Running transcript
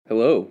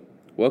Hello,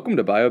 welcome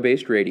to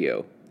Bio-Based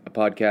Radio, a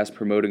podcast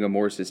promoting a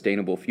more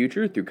sustainable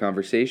future through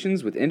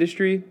conversations with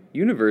industry,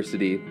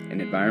 university,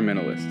 and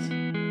environmentalists.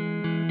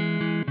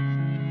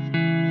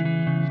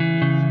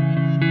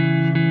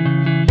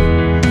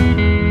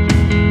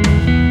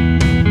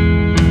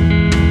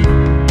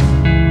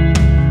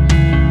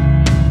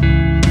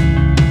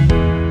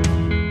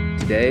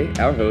 Today,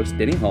 our host,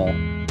 Denny Hall,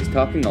 is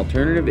talking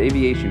alternative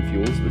aviation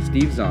fuels with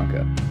Steve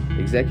Zonka,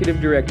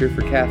 Executive Director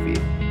for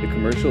CAFE, the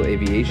Commercial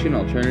Aviation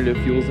Alternative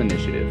Fuels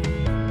Initiative.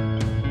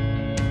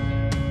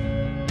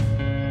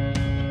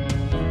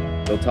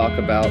 They'll talk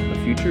about the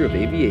future of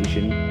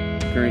aviation,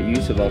 current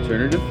use of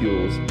alternative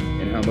fuels,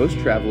 and how most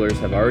travelers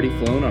have already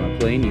flown on a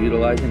plane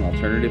utilizing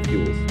alternative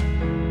fuels.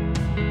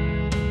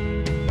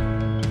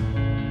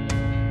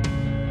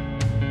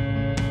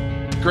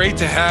 Great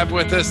to have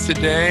with us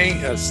today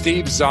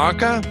Steve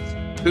Zonka,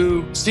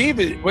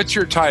 Steve, what's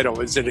your title?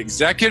 Is it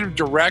Executive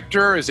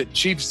Director? Is it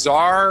Chief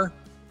Czar?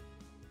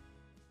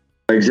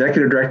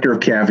 Executive Director of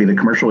CAFE, the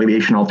Commercial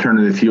Aviation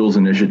Alternative Fuels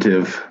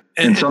Initiative.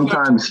 And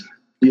sometimes,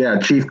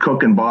 Chief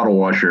Cook and Bottle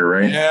Washer,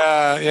 right?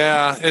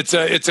 Yeah. It's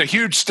a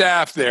huge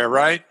staff there,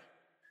 right?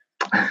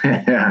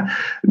 Yeah,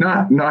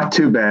 not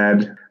too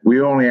bad.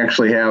 We only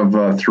actually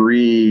have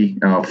three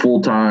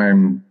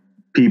full-time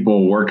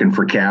people working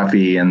for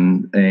CAFE,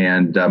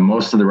 and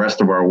most of the rest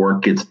of our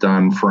work gets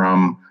done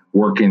from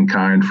work in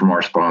kind from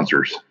our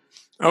sponsors.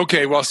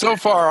 Okay, well, so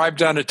far I've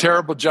done a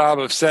terrible job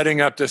of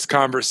setting up this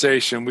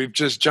conversation. We've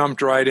just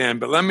jumped right in,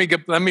 but let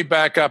me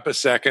back up a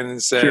second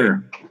and say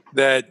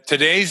that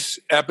today's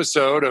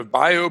episode of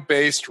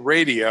Bio-Based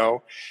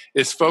Radio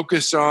is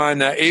focused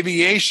on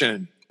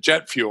aviation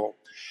jet fuel.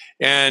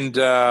 And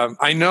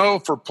I know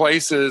for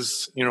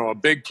places, a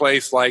big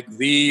place like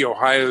The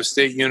Ohio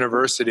State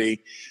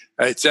University,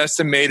 it's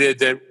estimated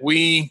that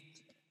we,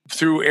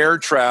 through air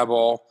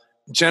travel,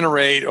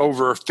 generate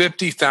over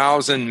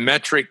 50,000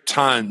 metric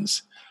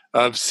tons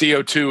of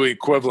CO2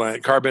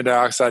 equivalent, carbon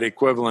dioxide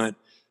equivalent,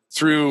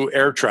 through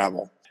air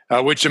travel,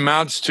 which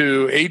amounts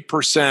to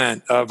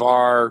 8% of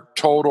our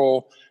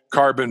total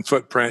carbon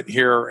footprint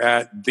here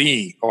at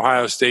The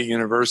Ohio State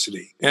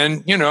University.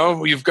 And,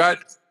 you've got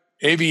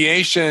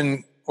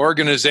aviation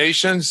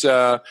organizations,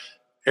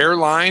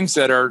 airlines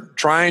that are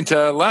trying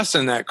to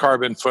lessen that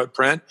carbon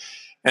footprint.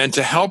 And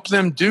to help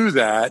them do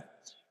that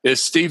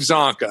is Steve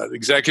Zonka,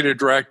 Executive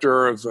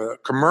Director of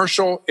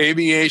Commercial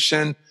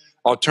Aviation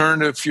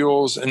Alternative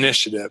Fuels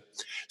Initiative.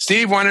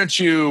 Steve, why don't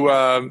you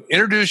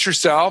introduce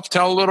yourself,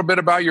 tell a little bit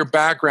about your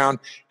background.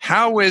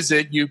 How is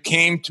it you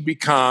came to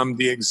become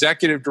the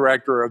Executive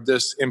Director of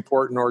this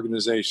important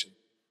organization?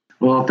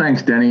 Well,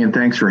 thanks, Denny, and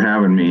thanks for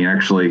having me,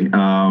 actually.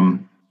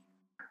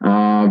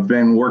 I've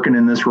been working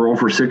in this role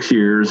for 6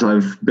 years.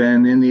 I've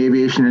been in the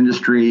aviation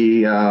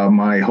industry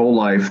my whole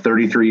life,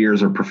 33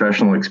 years of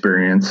professional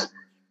experience.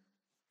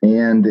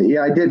 And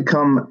I did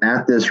come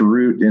at this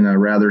route in a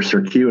rather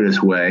circuitous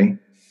way.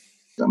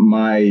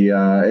 My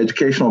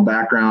educational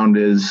background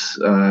is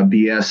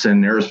BS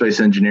in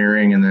aerospace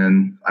engineering, and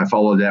then I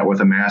followed that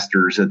with a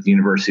master's at the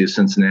University of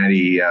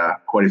Cincinnati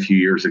quite a few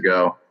years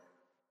ago.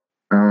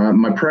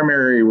 My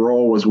primary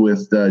role was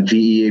with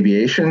GE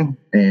Aviation,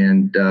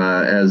 and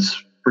as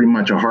pretty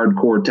much a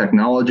hardcore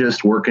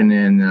technologist working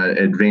in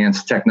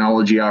advanced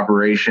technology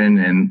operation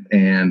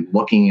and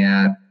looking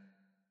at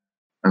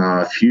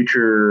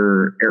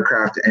future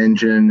aircraft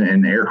engine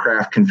and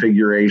aircraft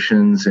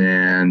configurations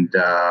and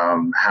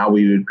how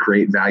we would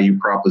create value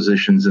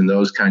propositions and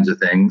those kinds of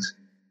things.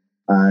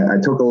 I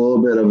took a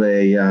little bit of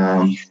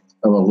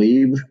a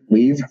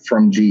leave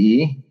from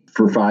GE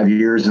for 5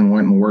 years and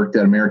went and worked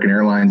at American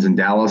Airlines in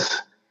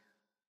Dallas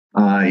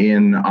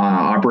in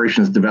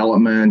operations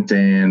development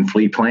and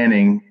fleet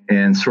planning,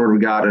 and sort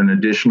of got an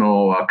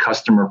additional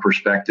customer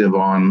perspective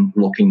on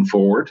looking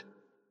forward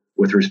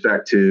with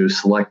respect to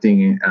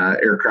selecting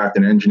aircraft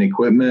and engine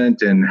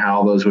equipment and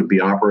how those would be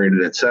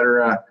operated, et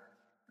cetera.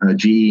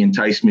 GE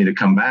enticed me to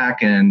come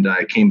back, and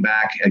I came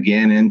back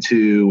again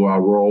into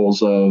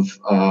roles of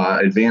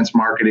advanced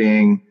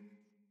marketing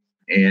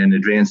and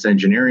advanced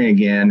engineering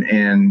again,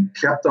 and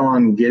kept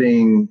on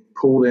getting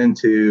pulled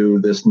into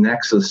this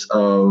nexus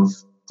of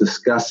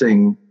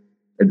discussing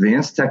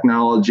advanced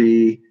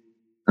technology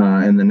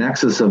and the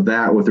nexus of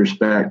that with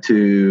respect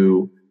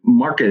to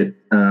market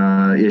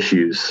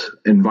issues,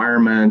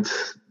 environment,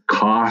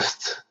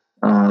 cost,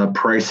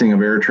 pricing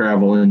of air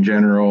travel in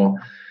general,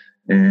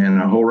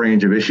 and a whole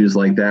range of issues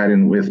like that.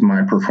 And with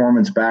my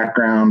performance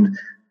background,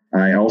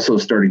 I also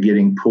started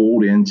getting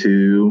pulled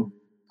into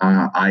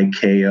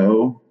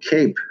ICAO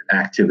CAPE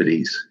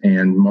activities.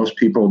 And most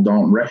people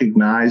don't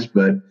recognize,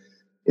 but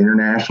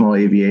international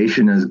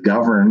aviation is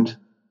governed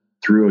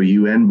through a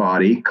UN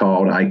body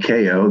called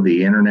ICAO,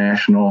 the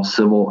International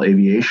Civil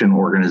Aviation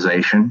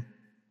Organization.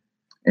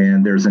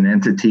 And there's an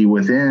entity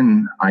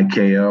within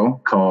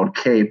ICAO called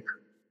CAPE,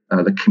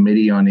 the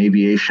Committee on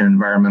Aviation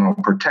Environmental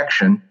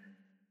Protection.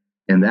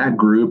 And that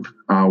group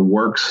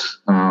works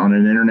on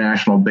an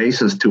international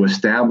basis to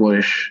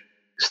establish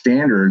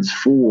standards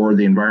for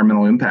the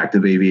environmental impact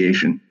of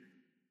aviation.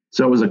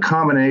 So it was a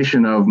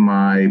combination of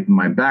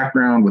my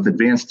background with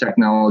advanced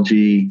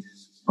technology,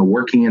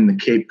 working in the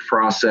CAPE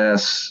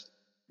process,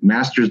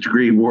 master's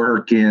degree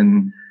work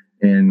in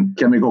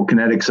chemical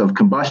kinetics of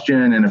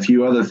combustion, and a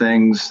few other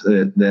things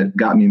that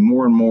got me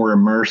more and more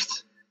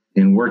immersed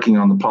in working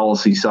on the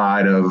policy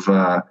side of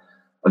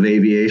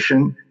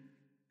aviation.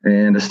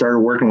 And I started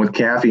working with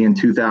CAFI in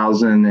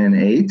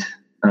 2008,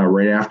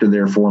 right after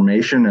their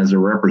formation as a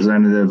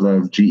representative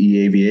of GE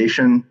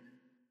Aviation.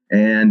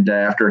 And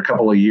after a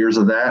couple of years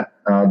of that,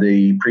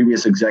 the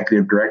previous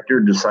executive director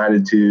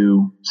decided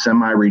to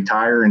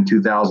semi-retire in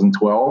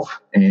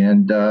 2012,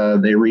 and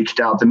they reached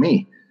out to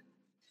me.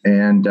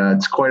 And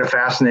it's quite a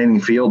fascinating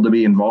field to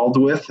be involved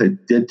with.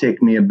 It did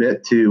take me a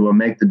bit to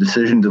make the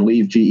decision to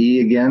leave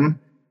GE again,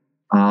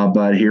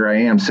 but here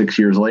I am 6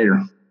 years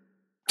later.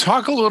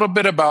 Talk a little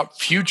bit about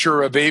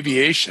future of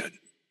aviation.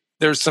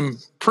 There's some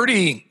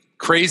pretty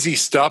crazy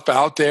stuff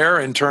out there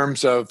in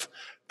terms of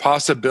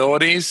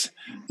possibilities,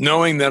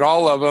 knowing that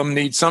all of them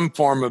need some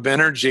form of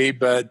energy.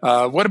 But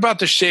what about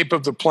the shape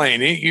of the plane?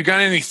 You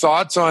got any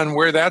thoughts on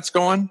where that's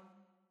going?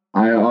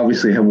 I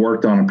obviously have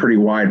worked on a pretty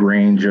wide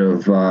range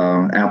of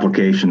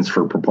applications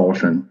for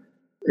propulsion,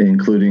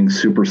 including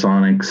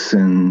supersonics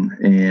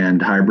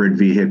and hybrid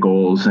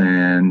vehicles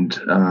and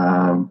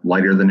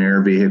lighter than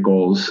air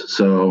vehicles.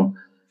 So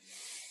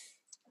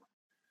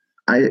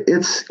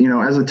it's,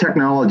 as a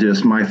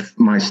technologist,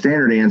 my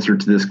standard answer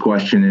to this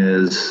question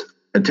is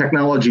a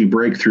technology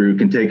breakthrough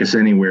can take us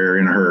anywhere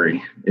in a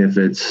hurry if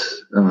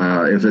it's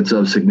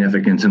of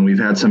significance, and we've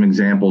had some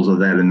examples of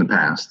that in the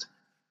past.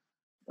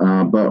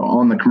 But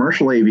on the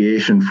commercial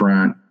aviation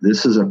front,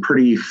 this is a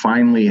pretty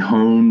finely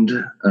honed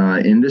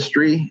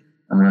industry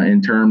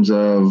in terms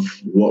of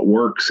what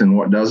works and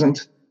what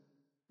doesn't.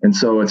 And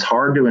so it's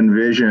hard to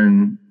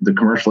envision the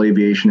commercial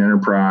aviation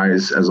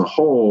enterprise as a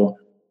whole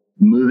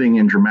moving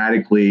in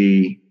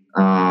dramatically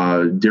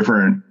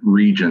different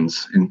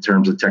regions in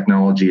terms of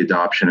technology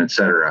adoption, et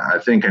cetera. I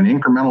think an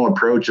incremental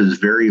approach is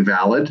very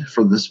valid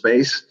for the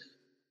space,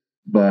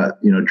 but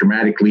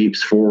dramatic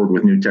leaps forward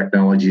with new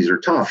technologies are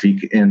tough.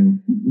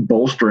 And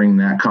bolstering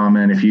that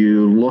comment, if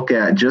you look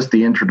at just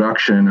the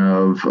introduction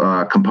of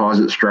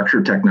composite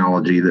structure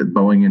technology that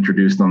Boeing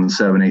introduced on the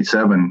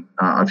 787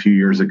 a few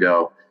years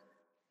ago,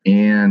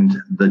 and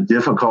the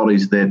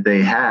difficulties that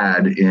they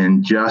had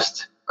in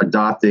just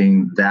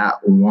adopting that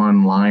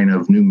one line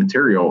of new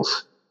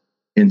materials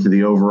into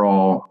the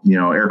overall,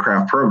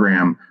 aircraft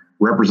program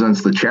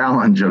represents the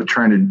challenge of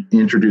trying to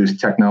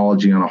introduce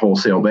technology on a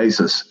wholesale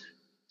basis.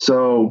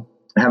 So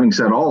having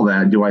said all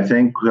that, do I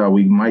think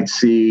we might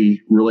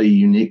see really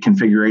unique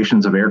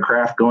configurations of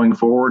aircraft going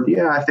forward?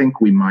 Yeah, I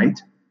think we might.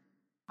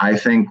 I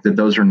think that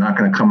those are not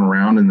going to come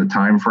around in the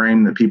time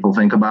frame that people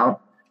think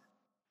about.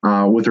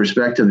 With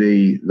respect to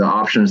the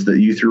options that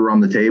you threw on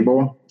the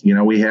table,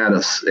 we had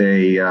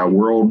a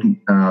world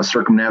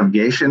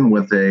circumnavigation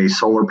with a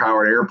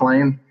solar-powered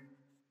airplane.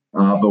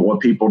 But what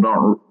people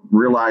don't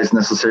realize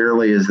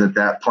necessarily is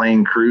that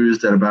plane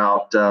cruised at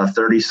about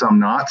 30-some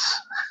knots.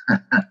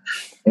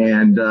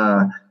 And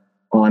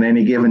on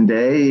any given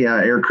day,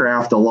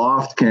 aircraft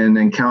aloft can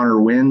encounter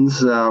winds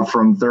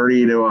from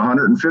 30 to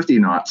 150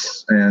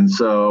 knots. And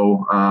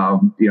so,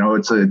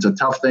 it's a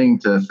tough thing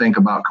to think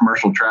about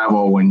commercial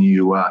travel when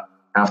you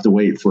have to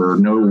wait for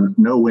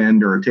no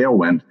wind or a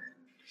tailwind.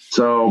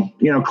 So,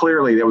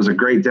 clearly there was a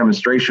great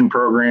demonstration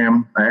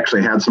program. I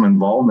actually had some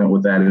involvement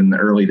with that in the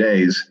early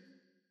days.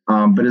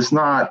 But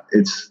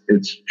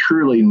it's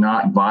truly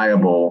not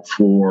viable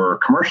for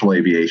commercial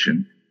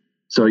aviation.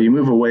 So you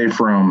move away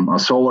from a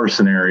solar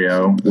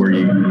scenario where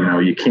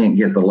you can't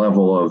get the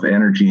level of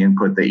energy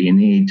input that you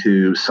need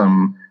to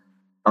some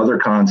other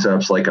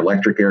concepts like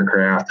electric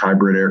aircraft,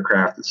 hybrid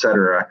aircraft, et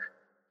cetera.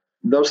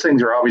 Those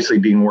things are obviously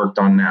being worked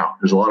on now.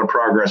 There's a lot of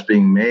progress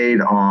being made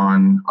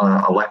on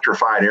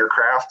electrified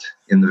aircraft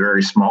in the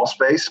very small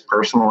space,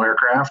 personal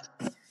aircraft.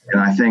 And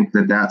I think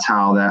that's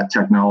how that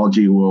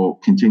technology will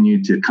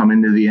continue to come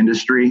into the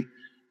industry.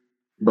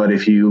 But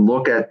if you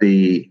look at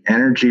the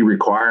energy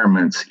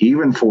requirements,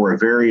 even for a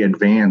very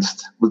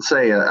advanced, let's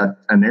say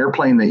an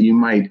airplane that you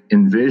might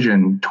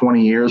envision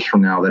 20 years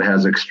from now that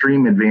has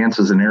extreme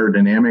advances in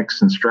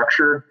aerodynamics and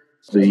structure,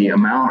 the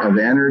amount of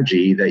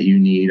energy that you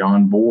need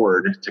on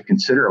board to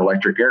consider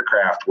electric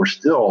aircraft, we're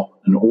still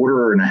an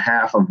order and a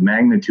half of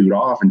magnitude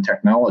off in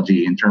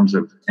technology in terms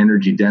of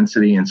energy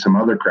density and some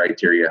other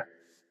criteria.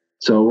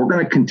 So we're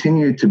going to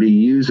continue to be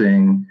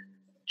using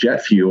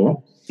jet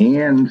fuel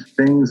and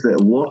things that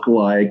look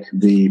like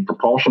the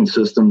propulsion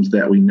systems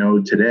that we know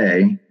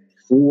today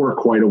for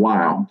quite a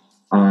while.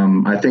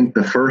 I think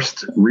the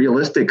first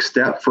realistic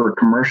step for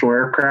commercial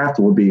aircraft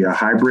will be a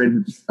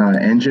hybrid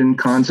engine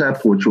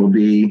concept, which will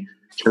be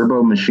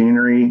turbo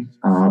machinery,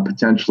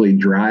 potentially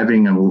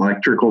driving an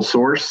electrical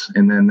source,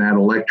 and then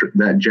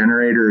that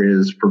generator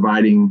is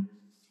providing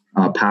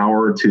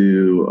power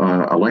to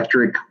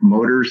electric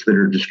motors that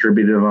are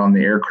distributed on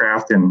the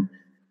aircraft in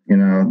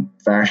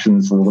a fashion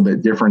that's a little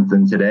bit different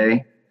than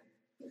today.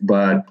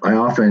 but I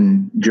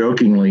often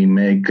jokingly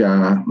make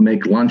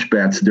lunch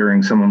bets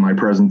during some of my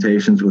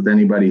presentations with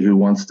anybody who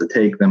wants to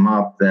take them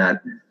up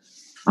that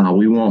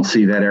we won't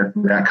see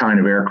that kind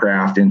of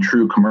aircraft in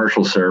true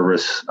commercial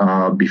service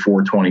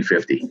before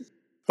 2050.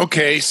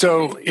 Okay,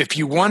 so if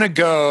you want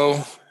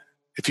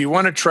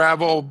to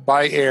travel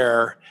by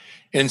air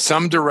in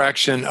some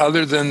direction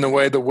other than the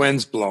way the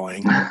wind's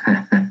blowing,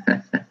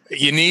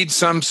 you need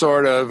some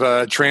sort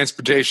of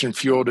transportation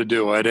fuel to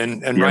do it.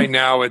 And Yep. Right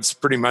now it's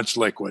pretty much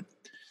liquid.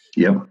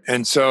 Yep.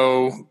 And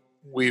so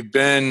why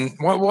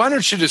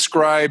don't you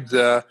describe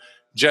the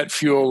jet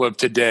fuel of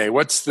today?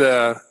 What's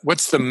the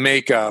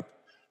makeup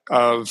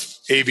of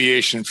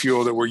aviation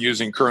fuel that we're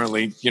using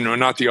currently,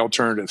 not the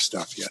alternative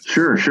stuff yet?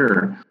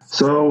 Sure.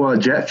 So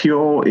jet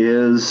fuel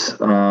is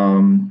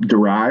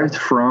derived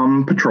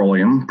from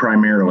petroleum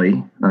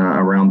primarily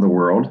around the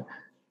world.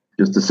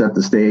 Just to set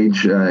the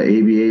stage,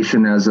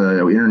 aviation as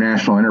an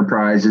international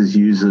enterprise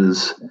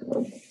uses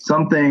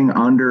something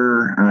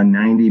under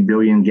 90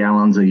 billion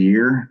gallons a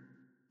year.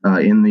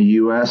 In the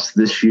U.S.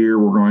 this year,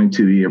 we're going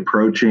to be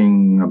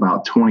approaching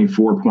about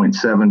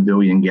 24.7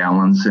 billion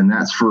gallons, and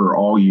that's for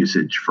all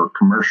usage, for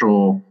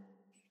commercial,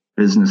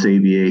 business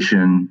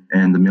aviation,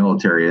 and the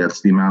military.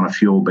 That's the amount of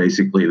fuel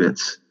basically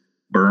that's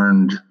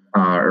burned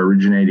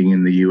originating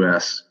in the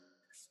U.S.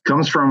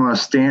 Comes from a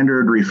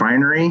standard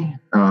refinery.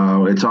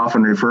 It's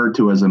often referred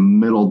to as a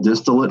middle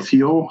distillate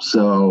fuel.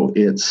 So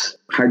its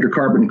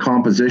hydrocarbon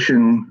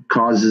composition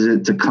causes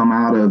it to come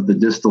out of the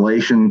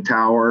distillation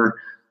tower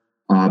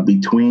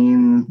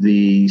between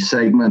the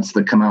segments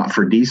that come out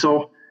for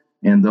diesel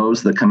and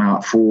those that come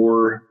out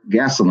for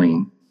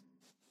gasoline.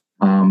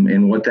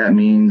 And what that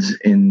means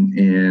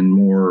in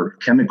more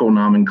chemical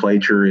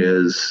nomenclature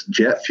is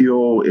jet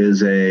fuel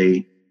is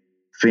a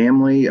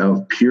family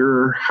of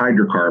pure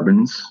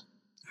hydrocarbons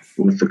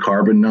with the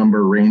carbon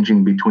number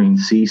ranging between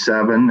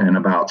C7 and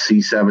about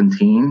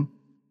C17.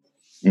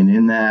 And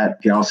in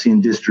that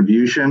Gaussian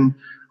distribution,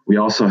 we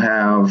also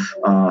have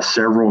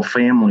several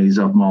families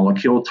of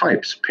molecule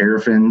types: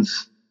 paraffins,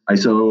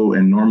 iso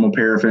and normal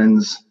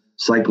paraffins,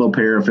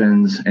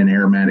 cycloparaffins, and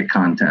aromatic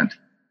content.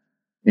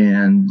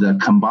 And the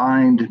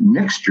combined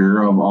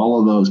mixture of all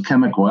of those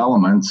chemical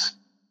elements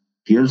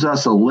gives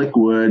us a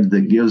liquid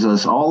that gives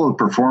us all the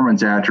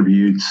performance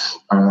attributes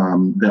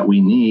that we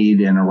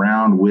need and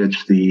around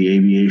which the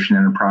aviation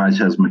enterprise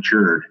has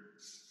matured.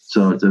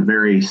 So it's a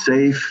very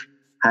safe,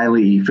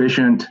 highly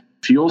efficient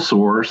fuel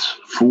source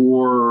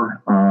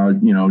for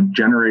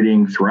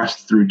generating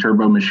thrust through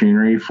turbo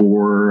machinery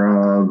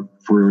for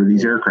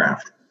these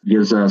aircraft. It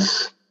gives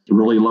us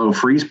really low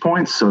freeze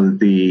points so that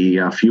the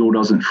fuel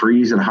doesn't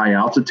freeze at high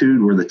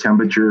altitude where the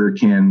temperature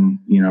can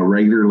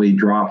regularly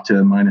drop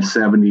to minus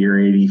 70 or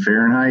 80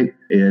 Fahrenheit.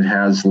 It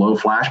has low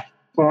flash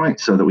point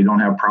so that we don't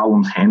have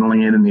problems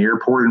handling it in the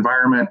airport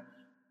environment.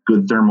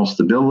 Good thermal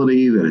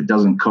stability, that it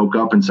doesn't coke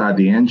up inside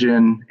the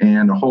engine,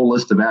 and a whole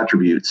list of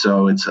attributes.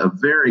 So it's a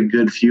very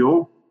good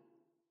fuel,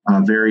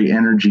 very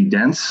energy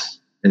dense.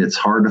 It's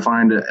hard to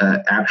find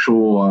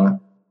a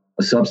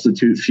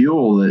substitute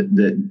fuel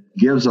that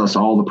gives us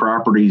all the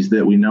properties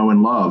that we know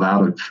and love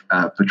out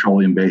of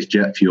petroleum-based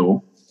jet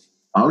fuel,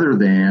 other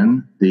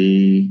than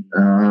the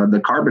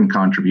carbon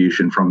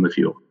contribution from the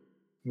fuel.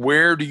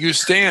 Where do you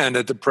stand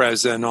at the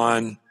present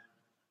on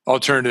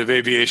alternative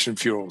aviation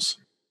fuels?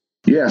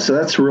 Yeah, so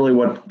that's really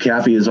what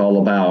CAFE is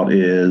all about,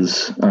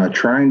 is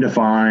trying to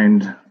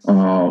find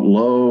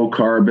low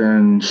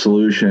carbon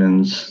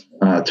solutions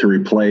to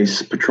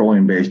replace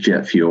petroleum-based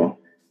jet fuel.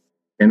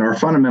 And our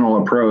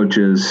fundamental approach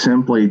is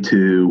simply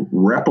to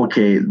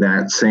replicate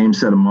that same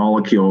set of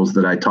molecules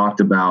that I talked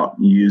about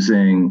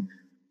using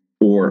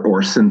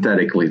or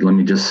synthetically. Let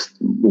me just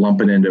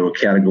lump it into a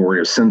category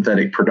of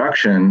synthetic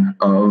production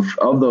of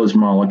those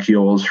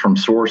molecules from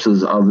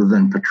sources other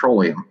than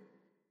petroleum.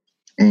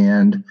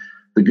 And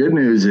the good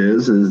news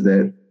is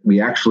that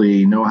we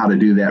actually know how to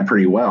do that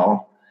pretty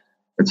well.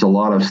 It's a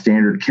lot of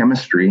standard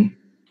chemistry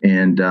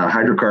and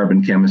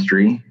hydrocarbon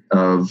chemistry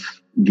of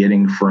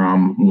getting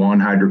from one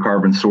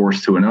hydrocarbon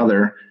source to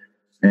another.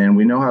 And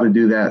we know how to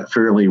do that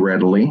fairly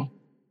readily.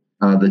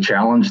 The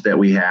challenge that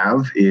we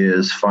have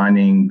is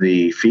finding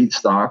the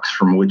feedstocks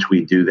from which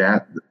we do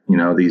that,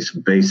 these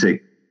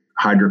basic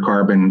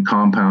hydrocarbon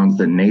compounds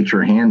that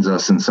nature hands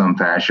us in some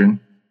fashion,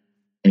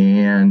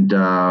 and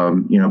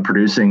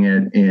producing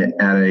it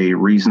at a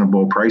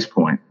reasonable price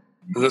point.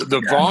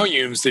 The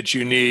volumes that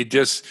you need,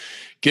 just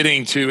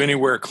getting to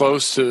anywhere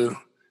close to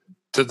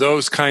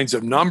those kinds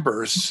of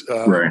numbers.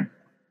 Right.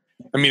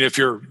 I mean, if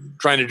you're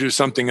trying to do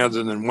something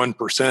other than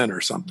 1%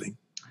 or something.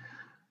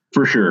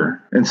 For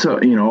sure. And so,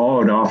 all I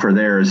would offer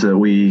there is that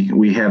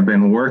we have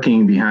been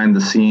working behind the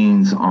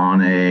scenes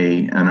on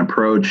an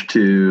approach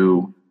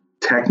to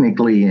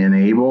technically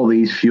enable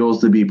these fuels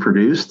to be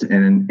produced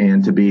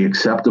and to be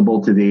acceptable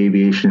to the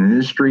aviation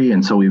industry.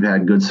 And so we've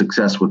had good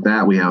success with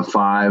that. We have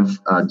 5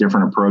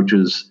 different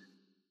approaches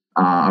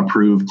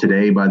approved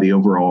today by the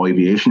overall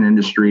aviation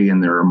industry,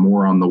 and there are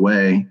more on the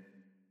way.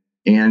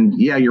 And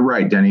yeah, you're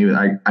right, Denny.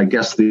 I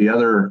guess the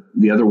other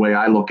way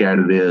I look at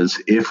it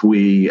is, if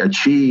we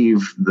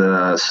achieve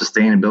the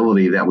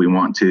sustainability that we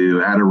want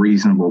to at a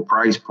reasonable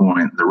price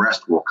point, the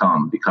rest will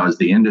come, because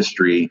the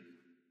industry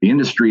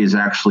is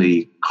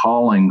actually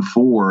calling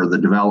for the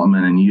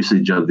development and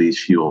usage of these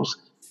fuels.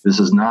 This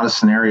is not a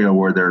scenario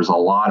where there's a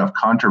lot of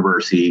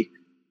controversy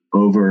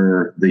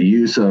over the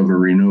use of a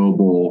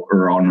renewable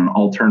or on an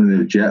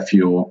alternative jet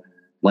fuel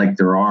like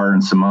there are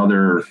in some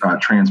other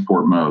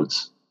transport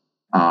modes.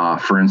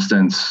 For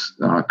instance,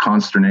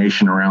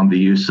 consternation around the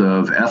use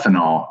of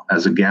ethanol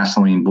as a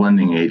gasoline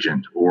blending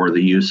agent, or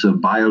the use of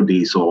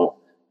biodiesel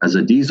as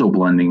a diesel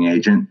blending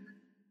agent,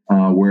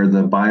 where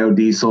the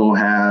biodiesel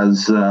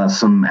has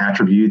some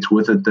attributes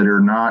with it that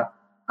are not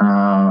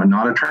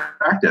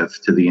attractive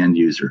to the end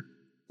user.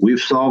 We've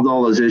solved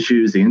all those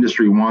issues. The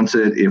industry wants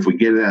it. If we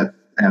get it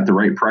at the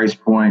right price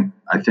point,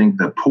 I think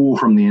the pull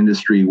from the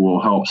industry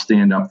will help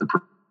stand up the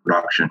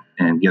production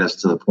and get us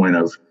to the point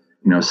of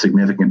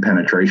significant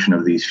penetration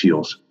of these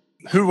fuels.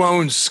 Who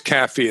owns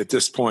CAFE at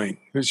this point?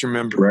 Who's your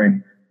member? Right.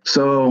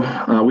 So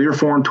we were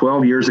formed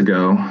 12 years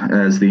ago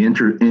as the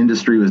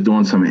industry was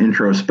doing some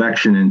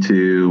introspection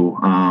into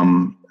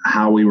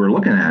how we were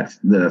looking at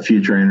the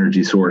future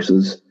energy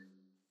sources.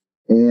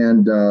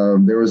 And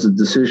there was a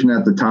decision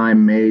at the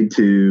time made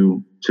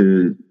to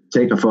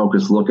take a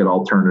focused look at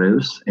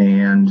alternatives,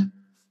 and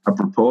a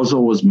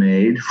proposal was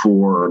made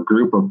for a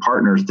group of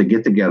partners to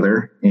get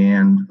together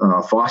and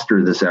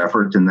foster this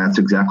effort, and that's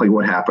exactly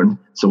what happened.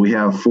 So we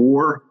have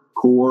 4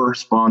 core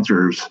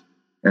sponsors.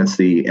 That's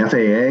the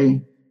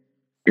FAA,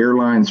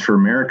 Airlines for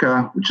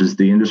America, which is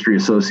the industry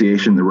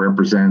association that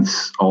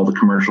represents all the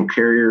commercial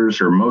carriers,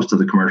 or most of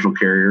the commercial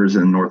carriers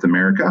in North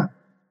America.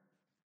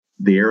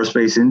 The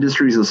Aerospace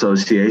Industries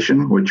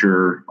Association, which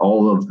are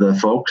all of the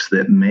folks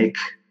that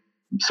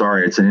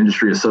it's an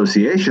industry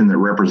association that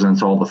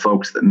represents all the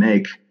folks that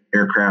make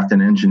aircraft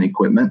and engine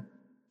equipment.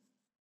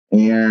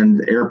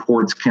 And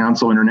Airports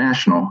Council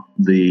International,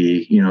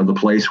 the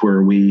place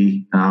where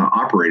we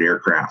operate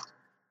aircraft.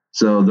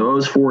 So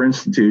those 4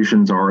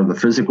 institutions are the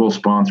physical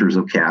sponsors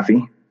of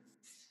CAFE.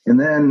 And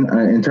then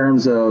in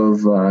terms of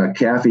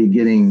CAFE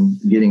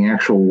getting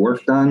actual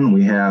work done,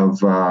 we have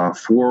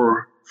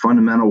 4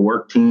 fundamental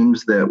work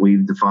teams that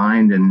we've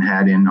defined and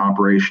had in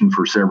operation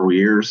for several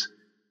years.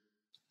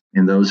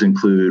 And those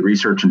include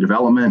research and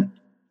development,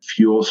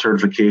 fuel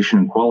certification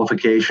and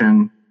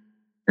qualification,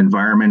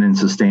 environment and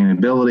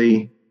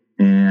sustainability,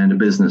 and a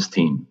business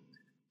team.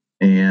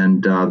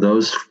 And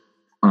those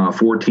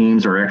 4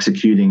 teams are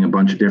executing a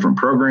bunch of different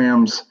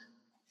programs.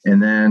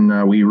 And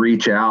then we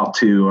reach out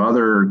to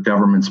other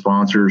government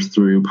sponsors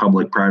through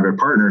public-private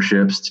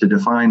partnerships to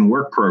define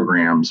work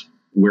programs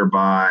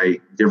whereby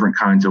different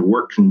kinds of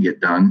work can get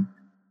done.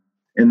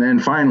 And then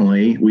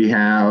finally, we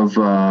have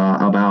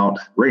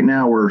right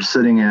now we're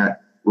sitting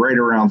at right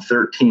around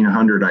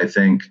 1,300, I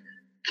think,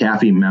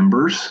 CAFE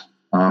members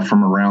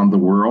from around the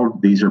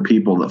world. These are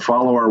people that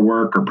follow our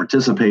work or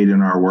participate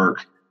in our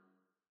work.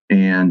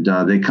 And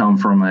they come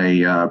from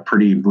a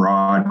pretty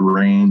broad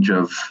range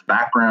of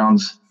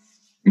backgrounds,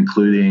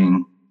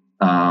 including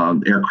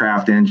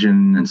aircraft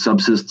engine and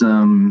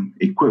subsystem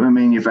equipment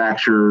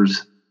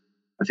manufacturers.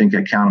 I think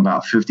I count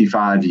about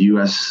 55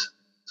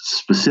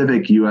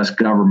 specific U.S.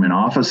 government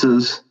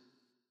offices,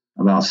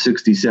 about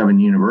 67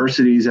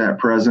 universities at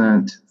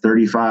present,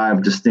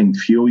 35 distinct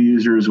fuel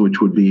users,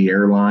 which would be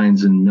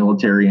airlines and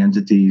military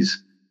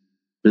entities,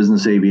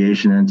 business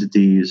aviation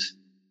entities.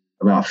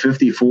 About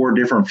 54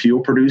 different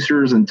fuel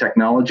producers and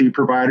technology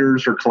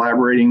providers are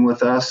collaborating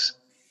with us.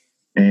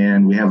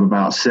 And we have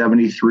about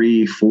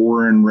 73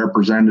 foreign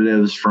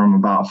representatives from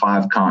about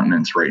 5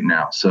 continents right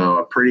now. So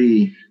a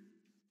pretty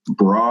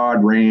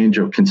broad range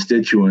of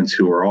constituents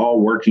who are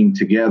all working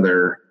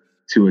together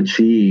to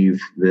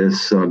achieve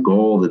this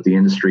goal that the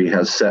industry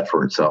has set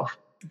for itself.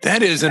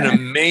 That is an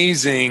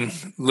amazing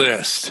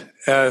list.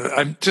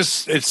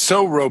 It's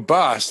so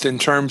robust in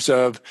terms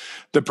of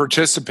the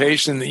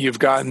participation that you've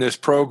got in this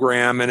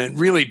program, and it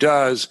really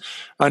does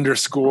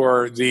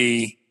underscore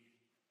the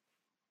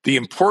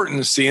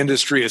importance the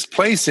industry is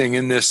placing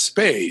in this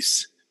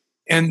space.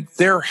 And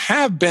there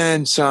have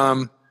been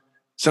some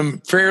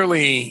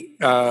fairly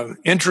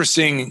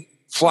interesting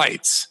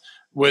flights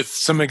with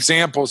some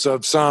examples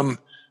of some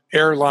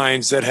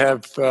airlines that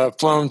have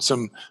flown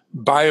some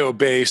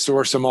bio-based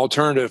or some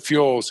alternative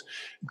fuels.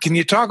 Can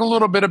you talk a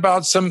little bit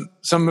about some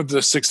of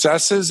the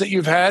successes that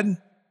you've had?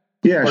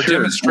 Yeah, or sure.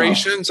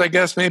 Demonstrations, I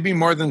guess, maybe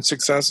more than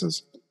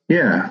successes?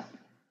 Yeah.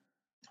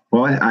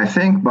 Well, I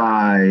think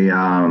by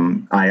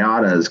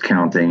IATA's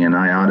counting, and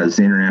IATA is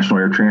the International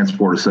Air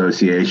Transport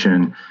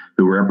Association,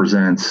 who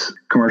represents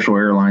commercial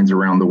airlines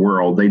around the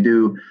world. They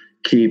do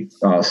keep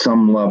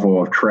some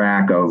level of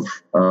track of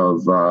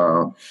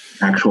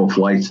actual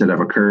flights that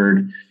have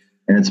occurred.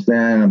 And it's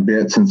been a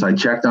bit since I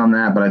checked on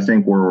that, but I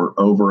think we're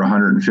over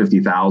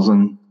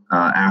 150,000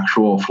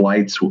 actual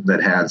flights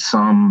that had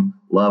some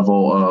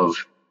level of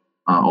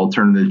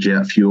alternative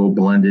jet fuel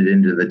blended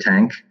into the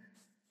tank.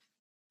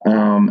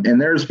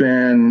 And there's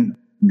been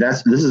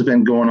this has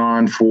been going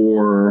on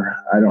for,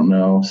 I don't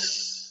know,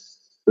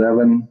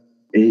 7-8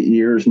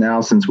 years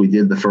now since we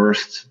did the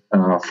first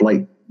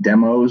flight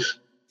demos.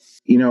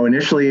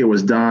 Initially it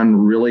was done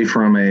really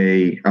from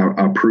a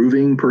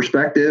proving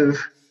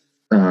perspective,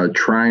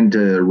 trying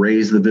to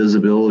raise the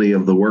visibility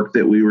of the work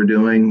that we were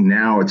doing.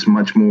 Now it's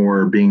much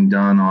more being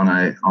done on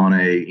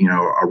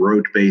a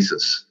rote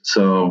basis.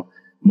 So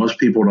most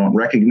people don't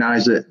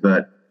recognize it,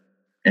 but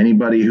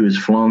anybody who's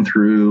flown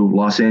through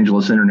Los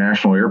Angeles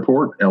International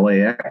Airport,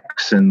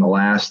 LAX, in the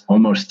last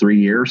almost 3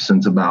 years,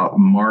 since about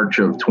March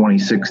of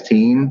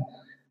 2016,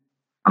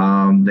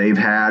 they've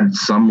had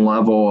some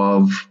level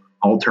of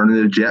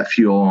alternative jet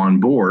fuel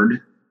on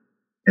board.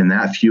 And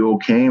that fuel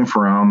came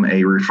from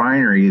a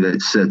refinery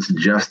that sits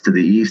just to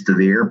the east of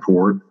the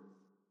airport,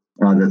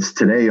 that's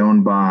today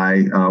owned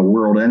by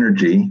World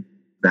Energy.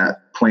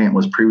 That plant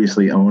was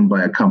previously owned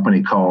by a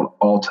company called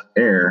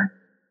Altair.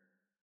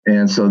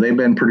 And so they've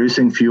been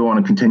producing fuel on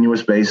a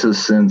continuous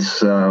basis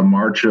since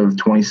March of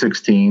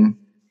 2016.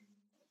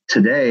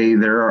 Today,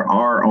 there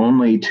are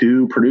only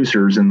 2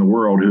 producers in the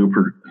world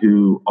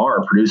who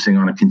are producing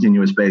on a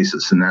continuous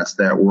basis, and that's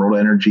that World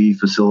Energy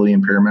facility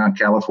in Paramount,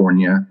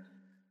 California,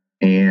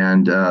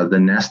 and the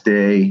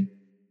Neste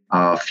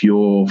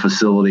fuel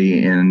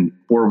facility in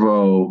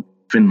Porvoo,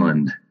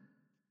 Finland.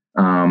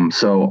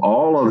 So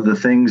all of the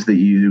things that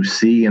you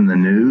see in the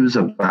news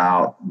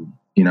about,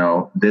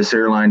 this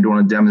airline doing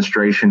a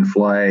demonstration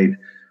flight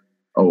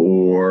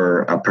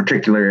or a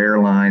particular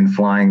airline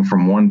flying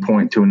from one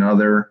point to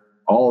another,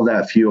 all of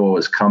that fuel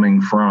is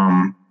coming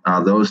from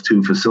those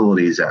 2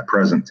 facilities at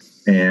present.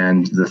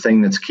 And the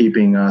thing that's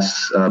keeping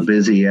us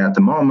busy at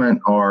the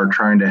moment are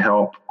trying to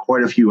help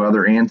quite a few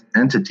other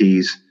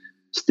entities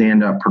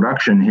stand up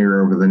production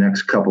here over the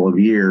next couple of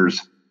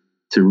years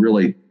to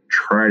really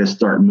try to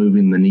start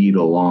moving the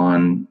needle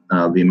on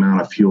the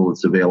amount of fuel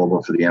that's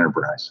available for the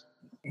enterprise.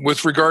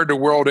 With regard to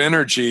World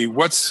Energy,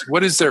 what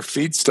is their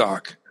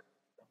feedstock?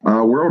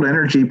 World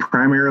Energy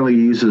primarily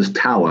uses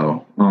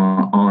tallow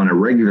on a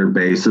regular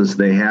basis.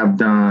 They have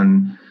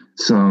done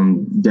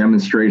some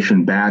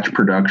demonstration batch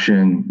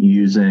production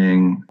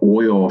using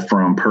oil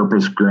from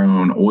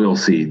purpose-grown oil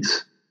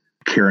seeds,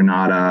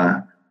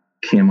 Carinata,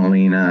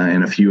 Camelina,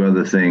 and a few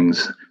other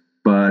things.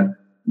 But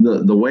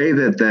the way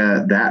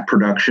that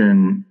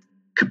production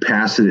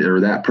capacity or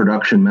that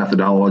production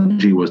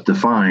methodology was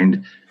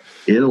defined,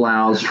 it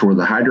allows for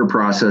the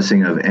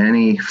hydroprocessing of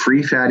any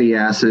free fatty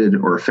acid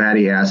or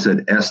fatty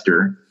acid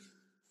ester,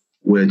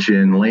 which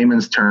in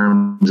layman's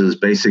terms is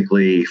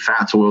basically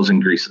fats, oils,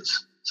 and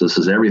greases. So this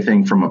is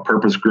everything from a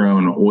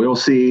purpose-grown oil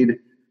seed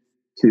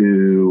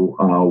to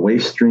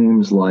waste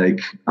streams like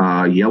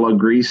yellow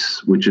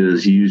grease, which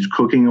is used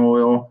cooking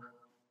oil,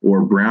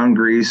 or brown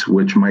grease,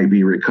 which might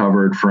be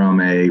recovered from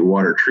a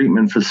water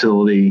treatment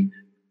facility,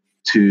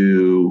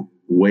 to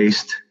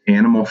waste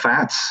animal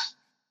fats.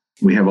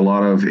 We have a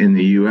lot of, in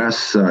the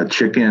U.S.,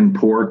 chicken,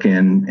 pork,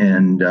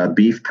 and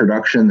beef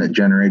production that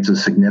generates a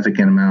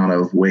significant amount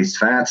of waste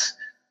fats,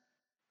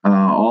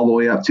 all the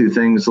way up to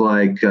things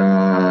like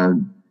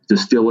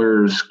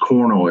distillers'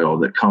 corn oil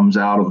that comes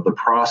out of the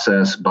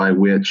process by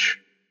which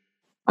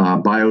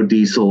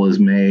biodiesel is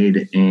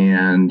made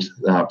and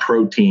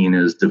protein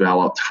is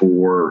developed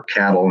for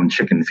cattle and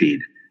chicken feed.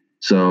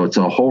 So it's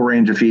a whole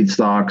range of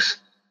feedstocks,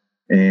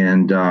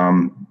 and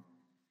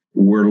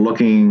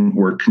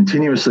we're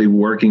continuously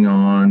working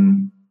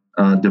on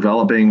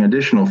developing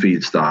additional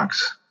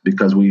feedstocks,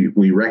 because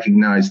we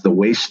recognize the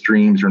waste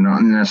streams are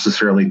not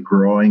necessarily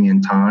growing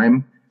in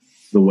time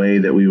the way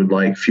that we would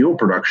like fuel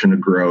production to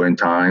grow in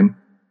time.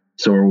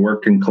 So we're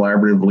working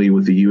collaboratively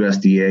with the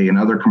USDA and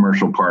other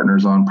commercial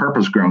partners on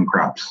purpose-grown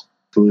crops,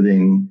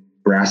 including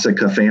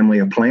brassica family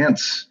of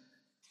plants,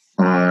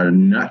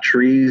 nut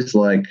trees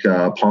like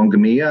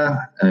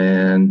pongamia,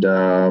 and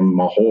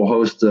a whole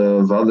host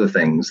of other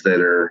things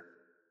that are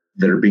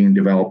being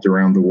developed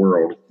around the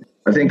world.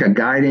 I think a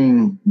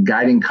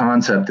guiding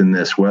concept in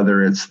this,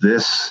 whether it's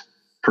this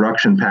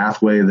production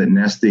pathway that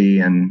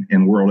Neste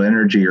and World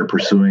Energy are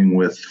pursuing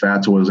with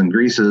fats, oils, and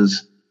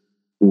greases,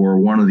 or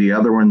one of the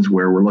other ones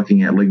where we're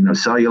looking at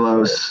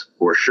lignocellulose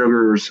or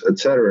sugars, et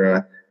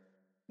cetera,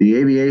 the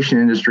aviation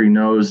industry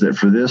knows that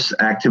for this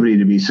activity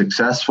to be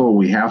successful,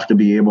 we have to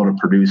be able to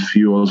produce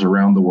fuels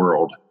around the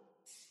world.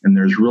 And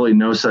there's really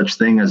no such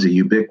thing as a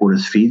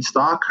ubiquitous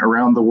feedstock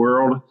around the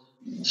world.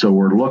 So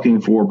we're looking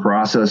for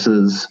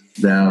processes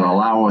that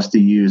allow us to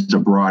use a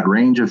broad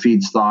range of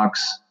feedstocks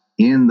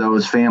in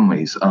those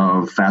families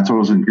of fats,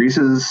 oils, and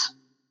greases,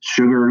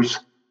 sugars,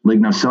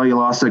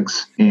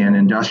 lignocellulosics, and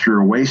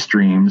industrial waste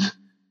streams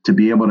to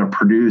be able to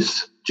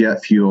produce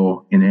jet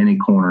fuel in any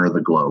corner of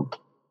the globe.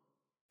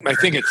 I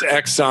think it's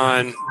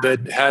Exxon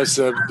that has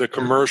the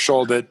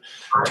commercial that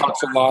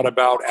talks a lot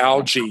about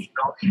algae.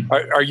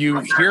 Are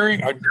you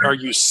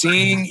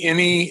seeing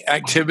any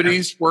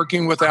activities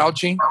working with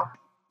algae?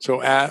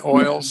 So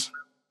oils?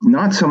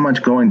 Not so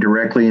much going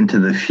directly into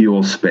the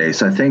fuel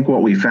space. I think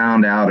what we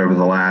found out over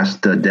the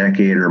last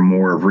decade or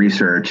more of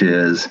research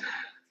is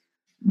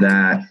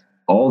that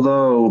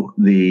although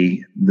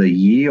the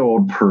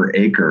yield per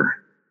acre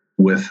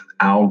with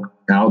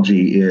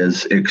algae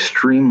is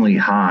extremely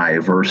high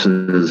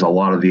versus a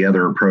lot of the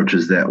other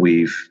approaches that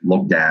we've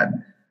looked at.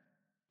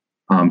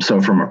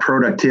 So from a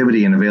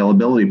productivity and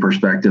availability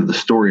perspective, the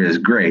story is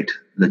great.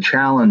 The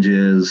challenge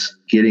is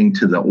getting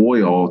to the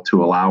oil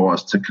to allow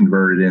us to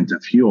convert it into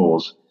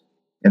fuels.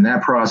 And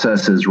that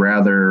process is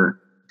rather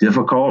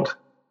difficult,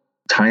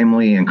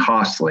 timely, and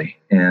costly.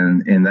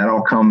 And that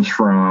all comes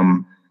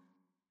from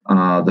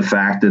the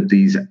fact that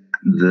the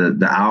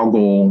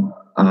algal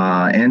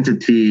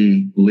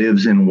entity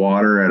lives in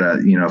water at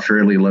a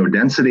fairly low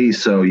density.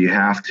 So you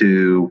have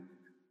to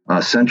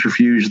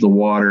centrifuge the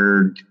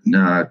water,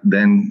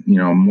 then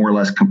more or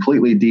less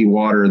completely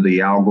dewater the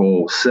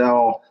algal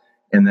cell,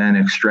 and then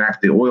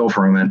extract the oil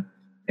from it.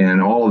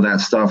 And all of that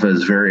stuff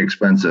is very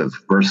expensive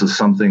versus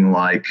something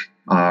like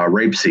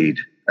rapeseed,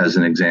 as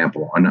an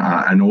example,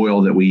 an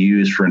oil that we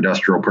use for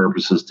industrial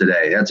purposes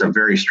today. That's a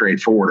very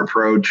straightforward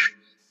approach,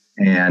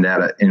 and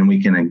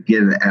we can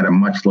get it at a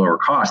much lower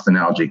cost than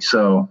algae.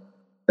 So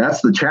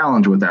that's the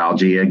challenge with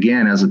algae.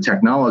 Again, as a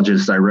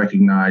technologist, I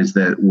recognize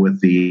that with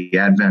the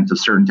advent of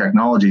certain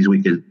technologies,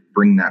 we could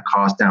bring that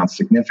cost down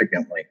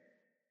significantly.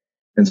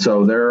 And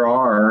so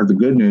the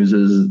good news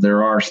is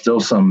there are still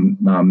some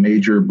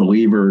major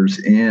believers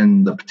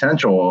in the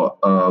potential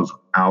of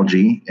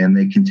algae, and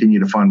they continue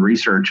to fund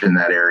research in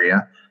that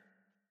area.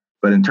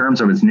 But in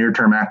terms of its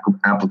near-term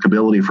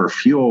applicability for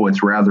fuel,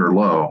 it's rather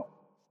low,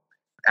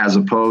 as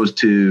opposed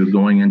to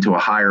going into a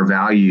higher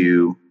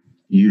value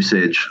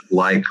usage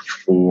like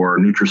for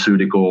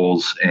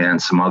nutraceuticals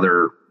and some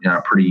other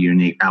pretty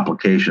unique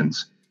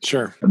applications.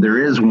 Sure. There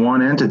is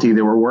one entity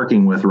that we're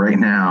working with right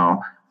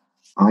now.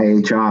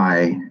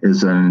 IHI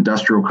is an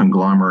industrial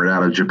conglomerate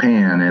out of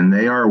Japan, and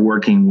they are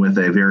working with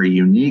a very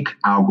unique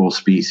algal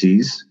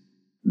species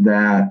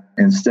that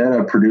instead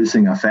of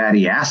producing a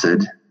fatty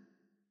acid,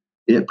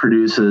 it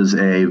produces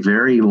a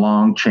very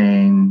long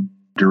chain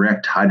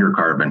direct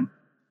hydrocarbon.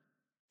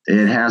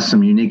 It has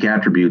some unique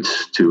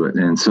attributes to it.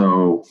 And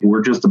so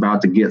we're just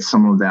about to get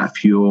some of that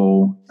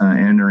fuel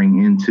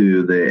entering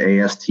into the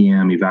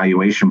ASTM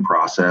evaluation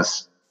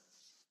process.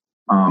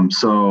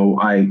 So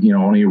I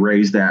only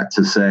raise that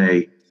to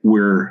say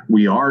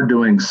we are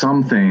doing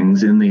some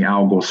things in the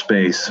algal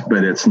space,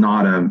 but it's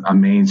not a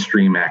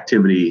mainstream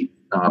activity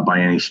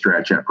by any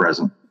stretch at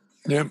present.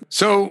 Yeah.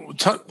 So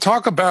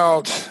talk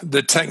about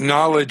the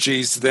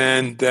technologies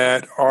then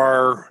that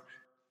are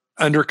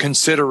under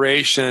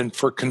consideration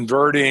for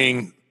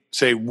converting,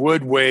 say,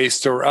 wood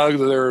waste or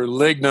other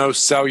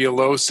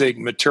lignocellulosic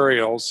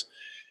materials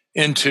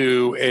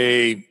into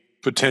a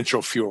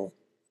potential fuel.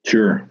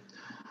 Sure.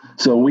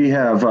 So we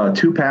have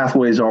two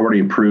pathways already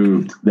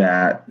approved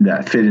that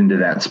fit into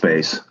that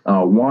space.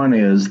 One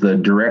is the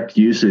direct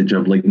usage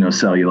of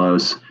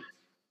lignocellulose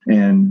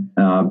and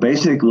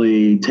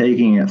basically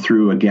taking it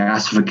through a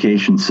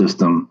gasification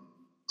system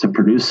to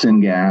produce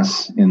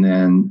syngas, and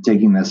then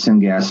taking that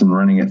syngas and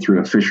running it through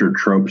a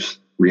Fischer-Tropsch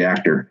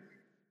reactor.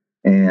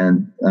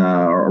 And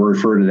I'll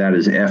refer to that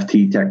as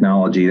FT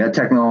technology. That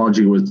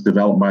technology was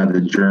developed by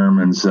the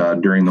Germans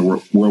during the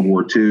World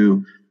War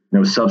II. It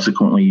was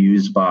subsequently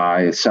used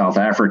by South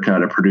Africa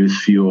to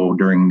produce fuel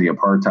during the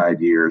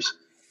apartheid years.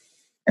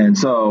 And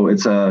so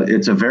it's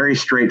a very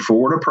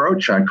straightforward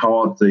approach. I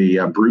call it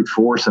the brute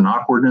force and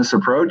awkwardness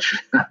approach.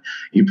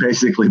 You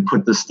basically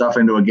put this stuff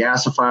into a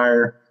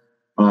gasifier,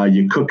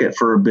 you cook it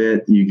for a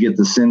bit, you get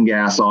the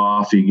syngas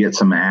off, you get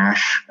some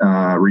ash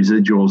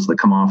residuals that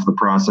come off the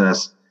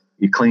process,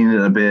 you clean it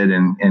a bit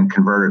and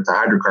convert it to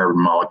hydrocarbon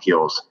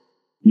molecules.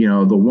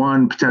 The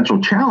one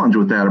potential challenge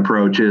with that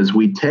approach is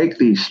we take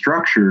these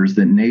structures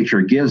that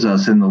nature gives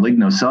us in the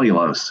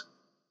lignocellulose.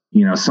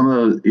 Some of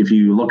those, if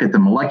you look at the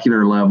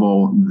molecular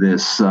level,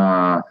 this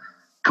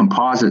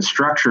composite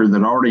structure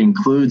that already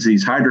includes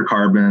these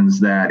hydrocarbons,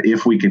 that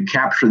if we could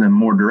capture them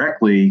more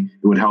directly,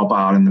 it would help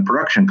out in the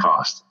production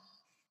cost.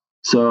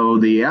 So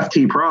the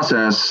FT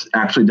process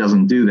actually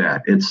doesn't do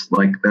that.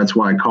 That's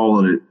why I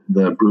call it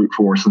the brute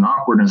force and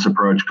awkwardness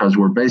approach, because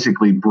we're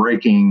basically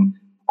breaking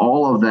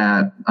all of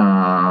that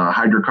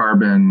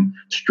hydrocarbon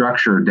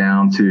structure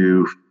down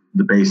to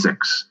the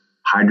basics,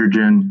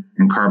 hydrogen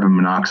and carbon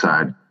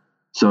monoxide.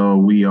 So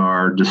we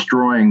are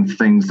destroying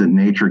things that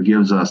nature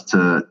gives us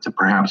to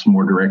perhaps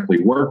more directly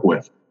work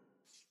with.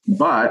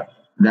 But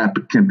that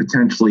can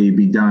potentially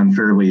be done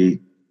fairly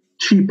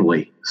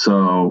cheaply.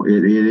 So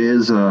it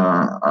is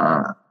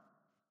a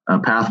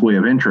pathway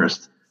of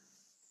interest.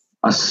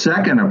 A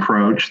second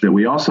approach that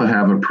we also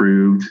have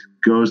approved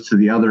goes to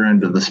the other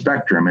end of the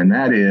spectrum, and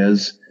that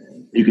is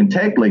you can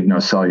take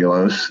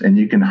lignocellulose and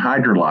you can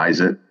hydrolyze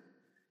it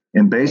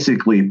and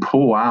basically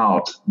pull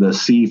out the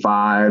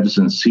C5s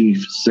and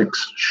C6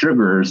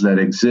 sugars that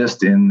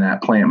exist in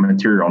that plant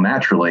material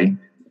naturally,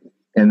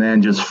 and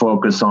then just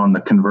focus on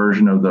the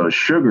conversion of those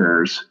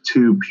sugars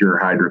to pure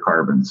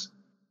hydrocarbons.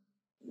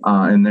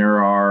 And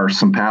there are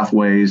some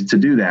pathways to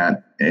do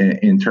that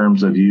in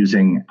terms of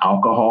using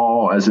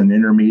alcohol as an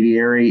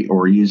intermediary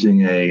or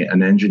using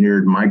an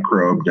engineered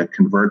microbe to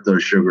convert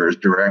those sugars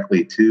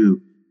directly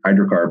to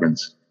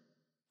hydrocarbons.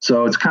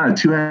 So it's kind of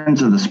two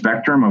ends of the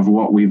spectrum of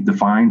what we've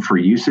defined for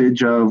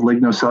usage of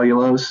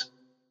lignocellulose.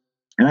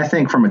 And I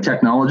think from a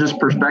technologist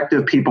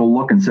perspective, people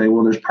look and say,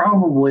 well, there's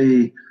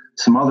probably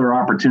some other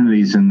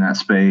opportunities in that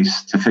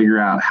space to figure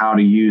out how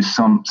to use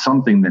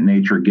something that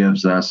nature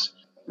gives us.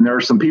 And there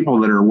are some people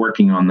that are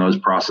working on those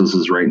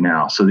processes right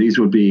now. So these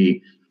would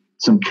be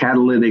some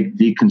catalytic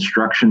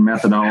deconstruction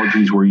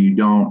methodologies where you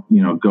don't,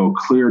 go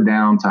clear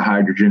down to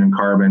hydrogen and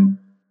carbon.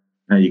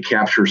 You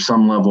capture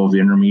some level of the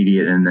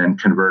intermediate and then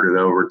convert it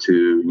over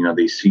to,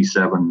 these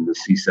C7, the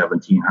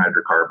C17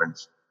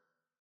 hydrocarbons.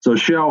 So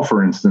Shell,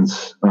 for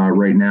instance,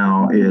 right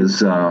now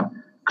is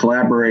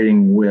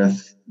collaborating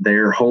with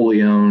their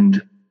wholly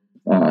owned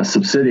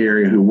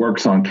subsidiary who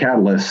works on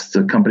catalysts,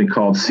 a company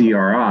called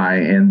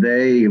CRI, and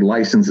they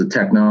license a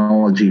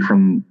technology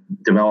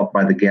developed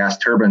by the Gas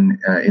Turbine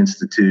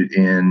Institute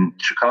in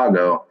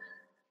Chicago.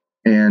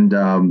 And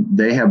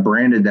they have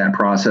branded that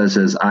process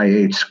as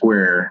IH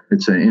Square.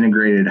 It's an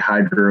integrated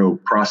hydro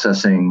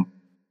processing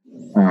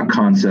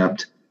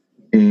concept.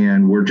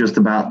 And we're just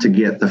about to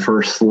get the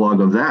first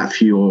slug of that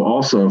fuel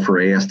also for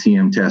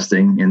ASTM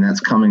testing. And that's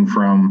coming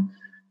from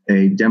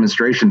a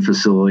demonstration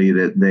facility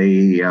that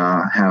they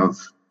have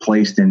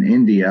placed in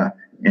India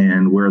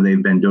and where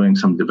they've been doing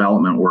some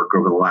development work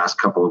over the last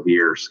couple of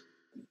years.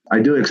 I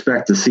do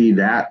expect to see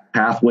that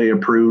pathway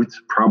approved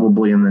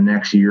probably in the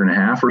next year and a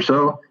half or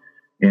so.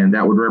 And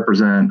that would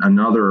represent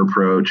another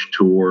approach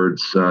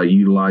towards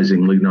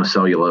utilizing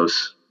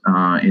lignocellulose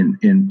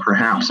in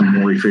perhaps a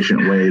more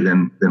efficient way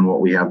than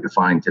what we have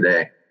defined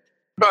today.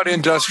 About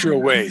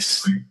industrial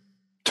waste,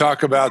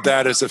 talk about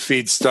that as a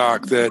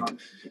feedstock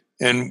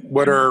and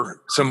what are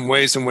some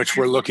ways in which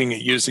we're looking at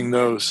using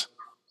those?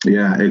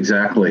 Yeah,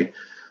 exactly.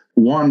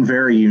 One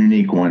very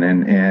unique one,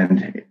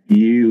 and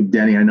you,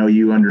 Denny, I know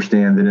you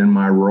understand that in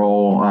my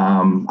role,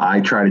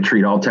 I try to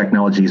treat all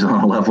technologies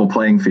on a level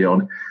playing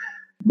field.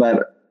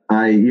 But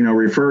I,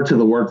 refer to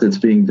the work that's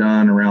being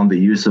done around the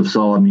use of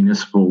solid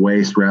municipal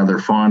waste rather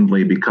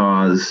fondly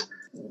because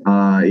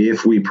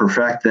if we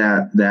perfect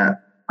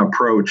that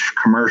approach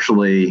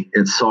commercially,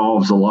 it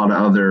solves a lot of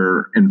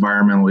other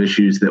environmental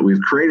issues that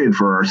we've created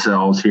for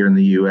ourselves here in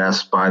the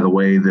U.S. by the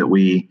way that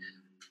we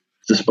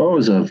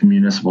dispose of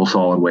municipal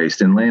solid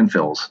waste in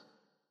landfills.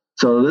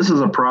 So this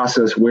is a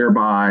process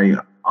whereby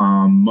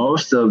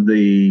most of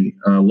the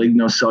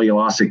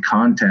lignocellulosic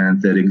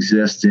content that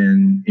exists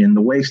in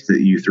the waste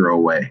that you throw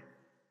away.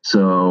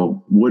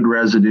 So wood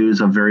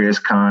residues of various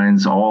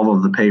kinds, all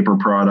of the paper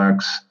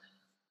products,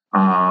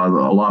 a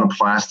lot of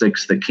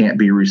plastics that can't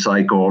be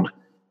recycled.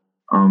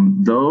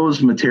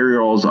 Those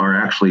materials are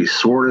actually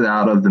sorted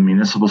out of the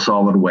municipal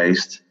solid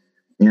waste,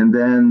 and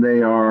then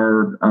they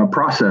are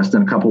processed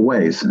in a couple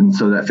ways. And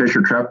so that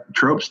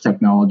Fischer-Tropsch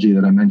technology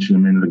that I mentioned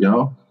a minute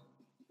ago,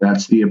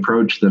 that's the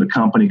approach that a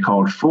company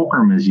called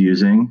Fulcrum is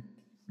using,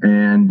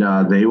 and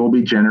they will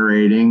be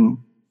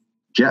generating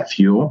jet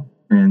fuel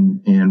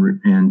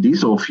and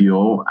diesel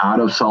fuel out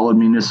of solid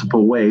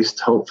municipal waste,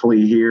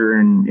 hopefully here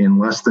in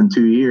less than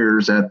 2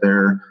 years at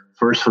their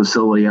first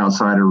facility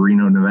outside of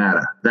Reno,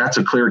 Nevada. That's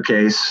a clear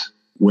case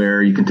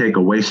where you can take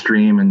a waste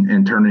stream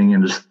and turn it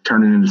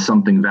into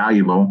something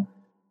valuable.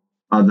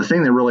 The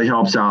thing that really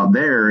helps out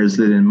there is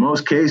that in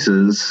most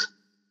cases,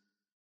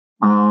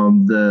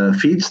 the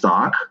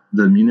feedstock,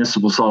 the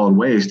municipal solid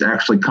waste,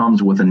 actually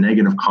comes with a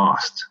negative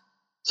cost.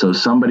 So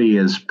somebody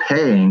is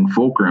paying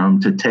Fulcrum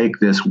to take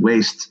this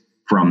waste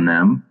from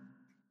them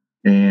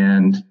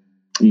and,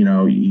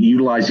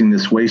 utilizing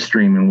this waste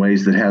stream in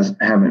ways that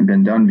haven't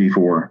been done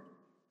before.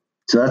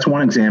 So that's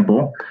one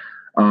example.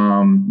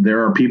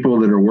 There are people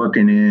that are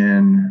working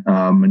in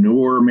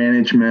manure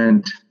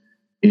management,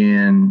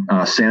 in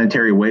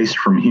sanitary waste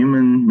from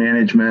human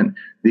management,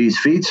 these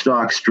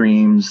feedstock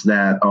streams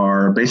that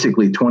are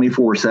basically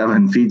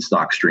 24/7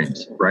 feedstock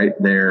streams, right?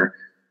 They're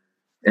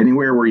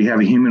anywhere where you have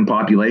a human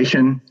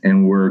population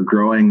and we're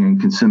growing and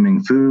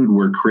consuming food,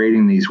 we're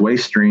creating these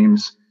waste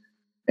streams.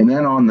 And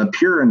then on the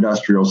pure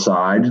industrial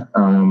side,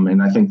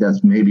 and I think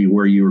that's maybe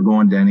where you were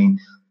going, Denny,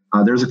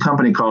 there's a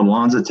company called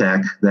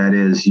LanzaTech that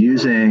is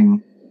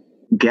using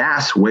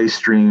gas waste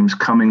streams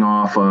coming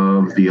off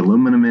of the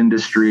aluminum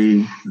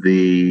industry,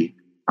 the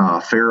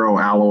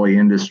ferroalloy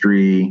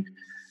industry,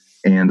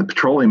 and the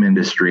petroleum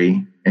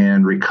industry,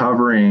 and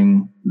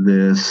recovering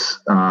this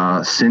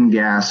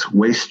syngas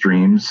waste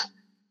streams.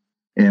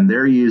 And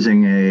they're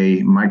using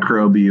a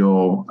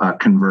microbial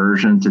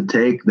conversion to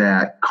take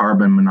that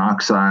carbon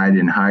monoxide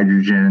and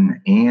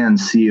hydrogen and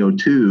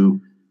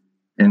CO2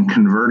 and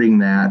converting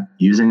that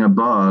using a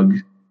bug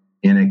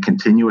in a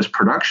continuous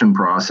production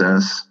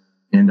process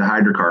into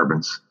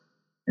hydrocarbons.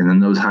 And then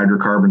those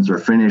hydrocarbons are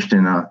finished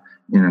in a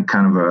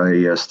kind of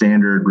a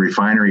standard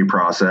refinery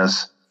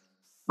process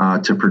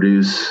to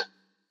produce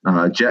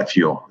jet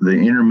fuel. The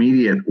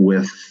intermediate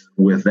with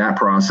that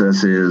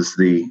process is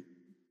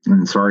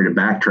and sorry to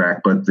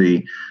backtrack, but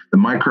the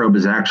microbe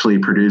is actually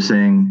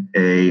producing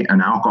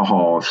an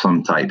alcohol of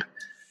some type.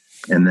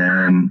 And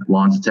then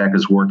LanzaTech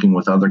is working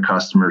with other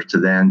customers to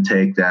then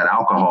take that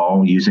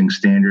alcohol using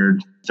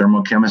standard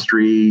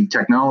thermochemistry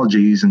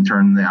technologies and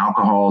turn the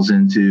alcohols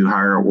into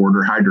higher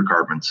order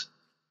hydrocarbons.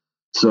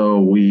 So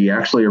we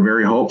actually are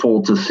very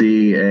hopeful to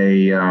see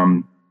a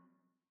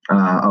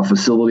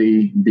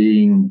facility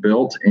being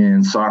built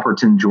in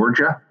Sopperton,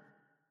 Georgia.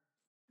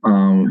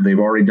 They've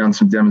already done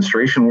some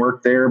demonstration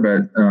work there,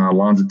 but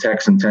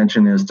LanzaTech's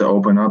intention is to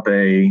open up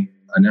an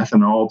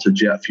ethanol to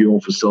jet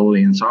fuel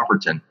facility in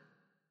Sopperton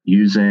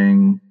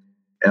using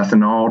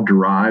ethanol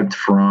derived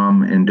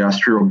from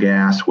industrial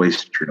gas waste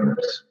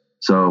streams.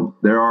 So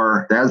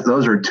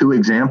those are two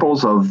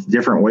examples of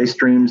different waste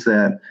streams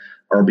that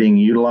are being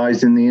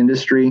utilized in the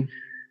industry,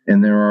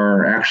 and there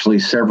are actually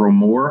several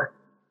more.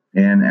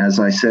 And as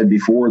I said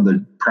before,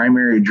 the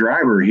primary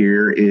driver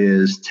here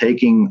is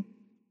taking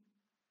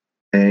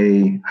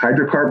a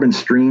hydrocarbon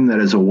stream that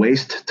is a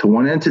waste to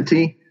one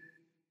entity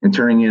and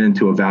turning it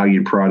into a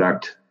valued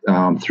product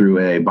through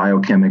a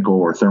biochemical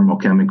or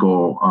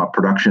thermochemical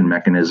production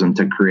mechanism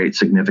to create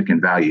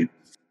significant value.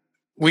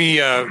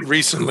 We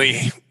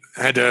recently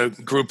had a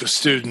group of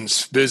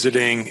students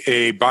visiting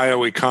a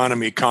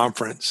bioeconomy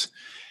conference.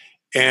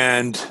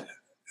 And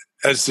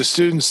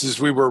as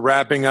we were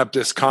wrapping up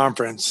this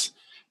conference,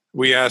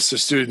 we asked the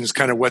students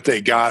kind of what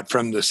they got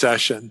from the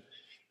session.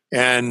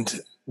 And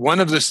one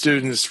of the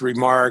students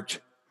remarked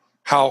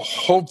how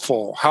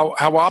hopeful, how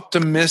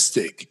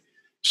optimistic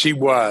she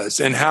was,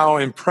 and how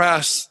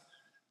impressed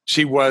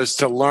she was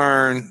to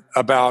learn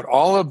about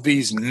all of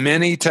these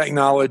many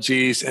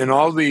technologies and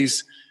all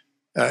these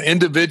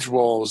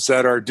individuals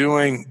that are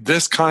doing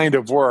this kind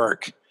of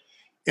work.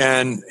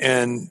 And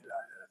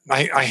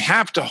I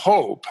have to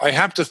hope, I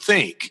have to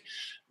think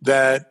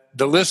that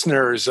the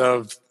listeners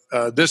of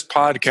this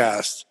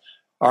podcast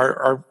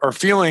are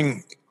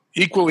feeling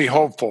equally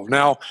hopeful.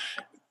 Now,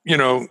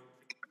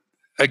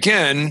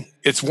 again,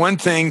 it's one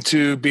thing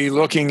to be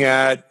looking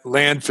at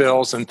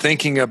landfills and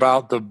thinking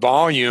about the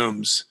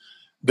volumes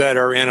that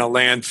are in a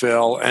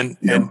landfill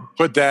and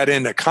put that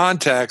into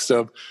context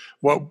of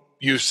what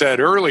you said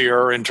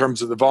earlier in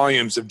terms of the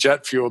volumes of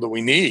jet fuel that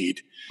we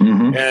need.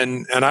 Mm-hmm.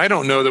 And I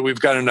don't know that we've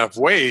got enough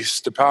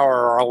waste to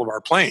power all of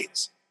our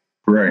planes.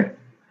 Right.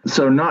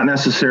 So not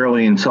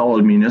necessarily in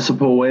solid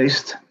municipal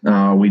waste,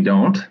 we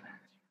don't.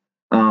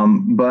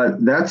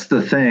 But that's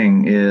the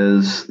thing,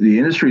 is the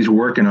industry is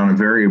working on a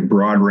very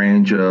broad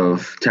range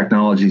of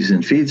technologies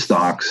and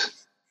feedstocks,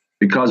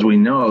 because we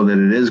know that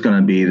it is going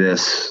to be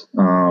this,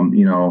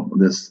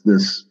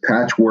 this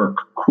patchwork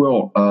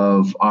quilt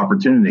of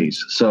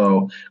opportunities.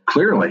 So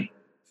clearly,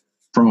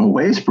 from a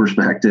waste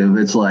perspective,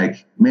 it's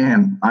like,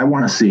 man, I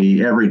want to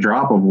see every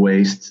drop of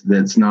waste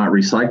that's not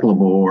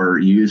recyclable or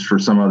used for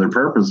some other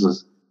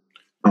purposes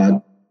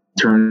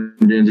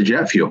turned into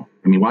jet fuel.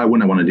 I mean, why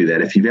wouldn't I want to do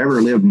that? If you've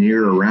ever lived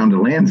near or around a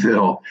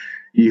landfill,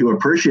 you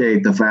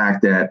appreciate the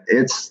fact that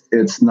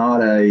it's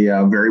not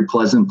a very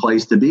pleasant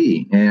place to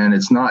be. And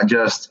it's not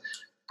just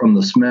from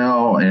the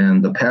smell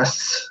and the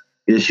pests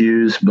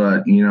issues,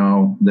 but,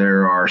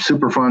 there are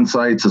Superfund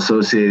sites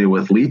associated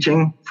with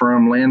leaching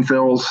from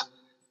landfills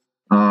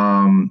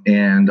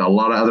and a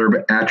lot of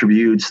other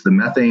attributes, the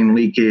methane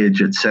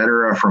leakage, et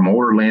cetera, from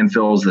older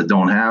landfills that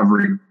don't have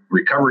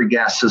recovery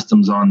gas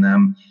systems on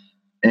them.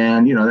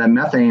 And, that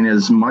methane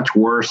is much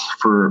worse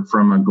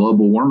from a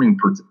global warming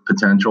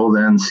potential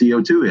than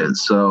CO2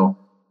 is. So,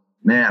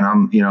 man,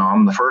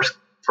 I'm the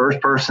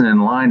first person in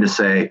line to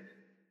say,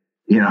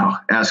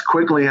 as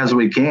quickly as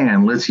we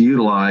can, let's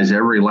utilize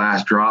every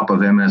last drop of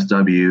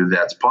MSW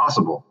that's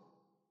possible.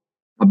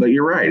 But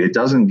you're right, it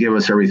doesn't give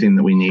us everything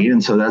that we need.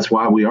 And so that's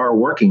why we are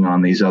working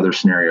on these other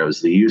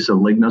scenarios. The use of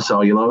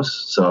lignocellulose,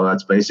 so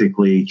that's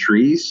basically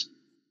trees,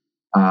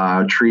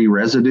 tree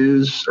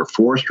residues or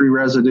forestry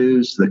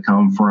residues that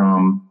come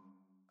from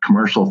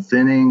commercial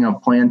thinning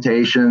of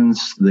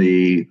plantations,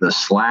 the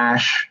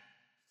slash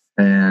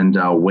and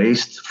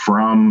waste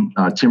from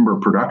timber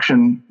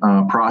production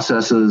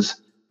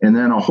processes, and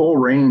then a whole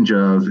range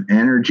of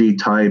energy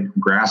type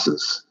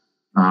grasses.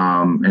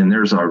 And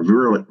there's a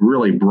really,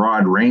 really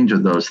broad range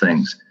of those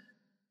things.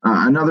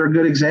 Another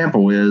good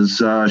example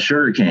is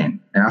sugarcane.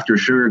 After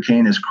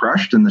sugarcane is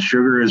crushed and the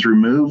sugar is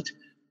removed,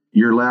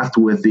 you're left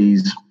with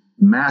these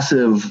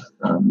massive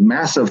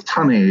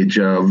tonnage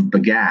of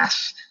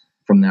bagasse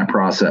from that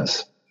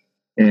process.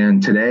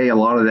 And today, a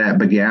lot of that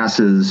bagasse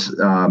is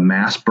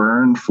mass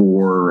burned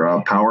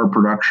for power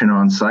production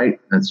on site.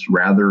 That's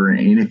rather an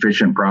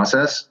inefficient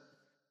process.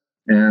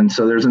 And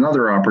so there's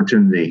another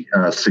opportunity,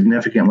 a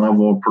significant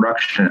level of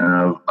production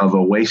of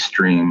a waste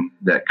stream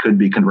that could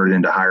be converted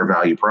into higher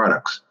value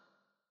products.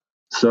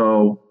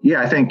 So,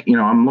 yeah, I think,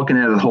 I'm looking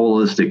at it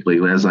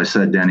holistically. As I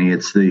said, Denny,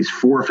 it's these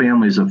four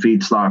families of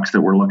feedstocks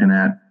that we're looking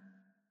at: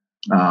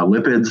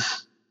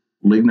 lipids,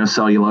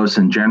 lignocellulose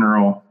in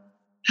general,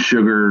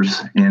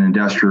 sugars, and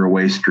industrial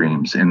waste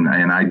streams. And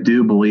I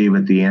do believe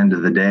at the end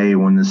of the day,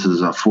 when this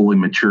is a fully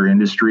mature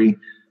industry,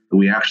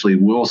 we actually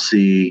will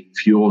see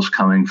fuels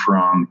coming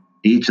from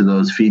each of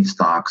those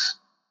feedstocks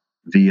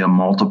via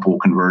multiple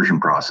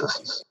conversion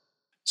processes.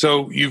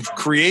 So you've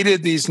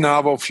created these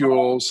novel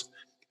fuels.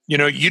 You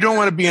know, you don't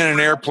want to be in an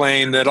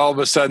airplane that all of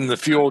a sudden the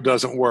fuel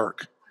doesn't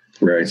work.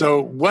 Right.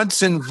 So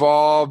what's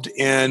involved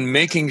in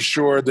making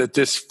sure that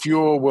this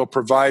fuel will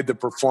provide the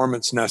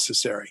performance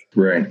necessary?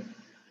 Right.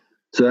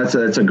 So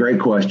that's a great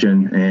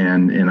question,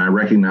 and I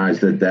recognize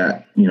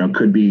that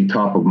could be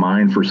top of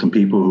mind for some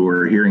people who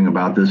are hearing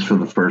about this for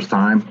the first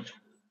time.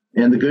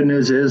 And the good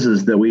news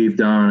is that we've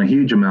done a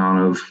huge amount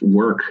of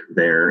work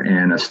there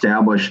and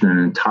established an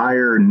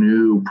entire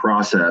new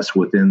process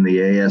within the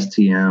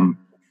ASTM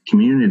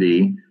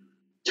community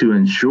to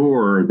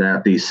ensure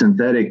that the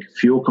synthetic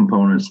fuel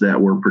components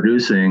that we're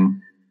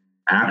producing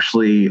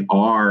actually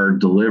are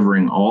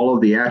delivering all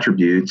of the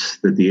attributes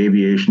that the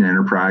aviation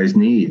enterprise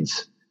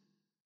needs.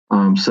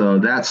 So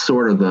that's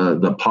sort of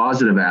the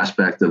positive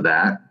aspect of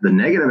that. The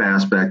negative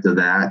aspect of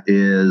that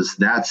is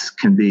that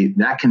can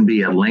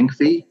be a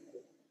lengthy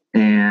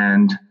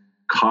and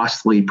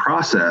costly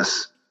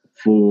process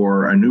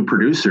for a new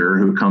producer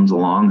who comes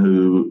along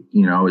who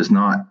is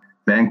not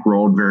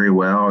bankrolled very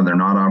well, and they're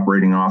not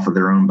operating off of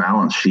their own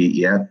balance sheet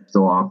yet,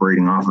 still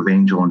operating off of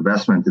angel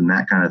investment and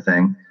that kind of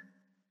thing.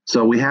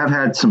 So we have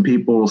had some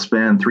people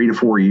spend 3 to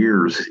 4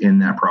 years in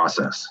that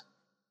process.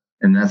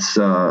 And that's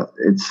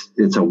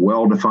it's a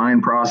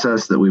well-defined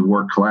process that we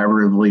work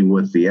collaboratively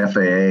with the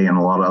FAA and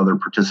a lot of other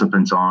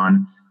participants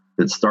on,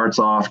 that starts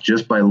off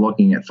just by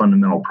looking at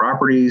fundamental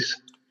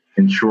properties,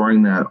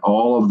 ensuring that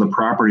all of the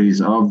properties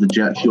of the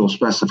jet fuel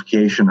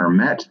specification are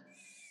met,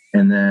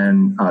 and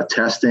then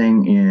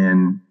testing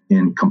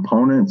in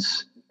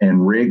components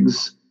and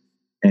rigs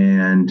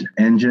and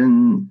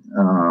engines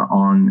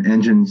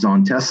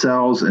on test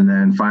cells, and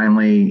then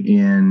finally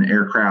in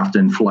aircraft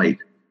and flight.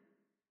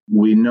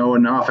 We know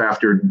enough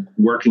after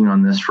working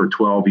on this for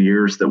 12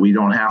 years that we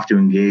don't have to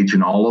engage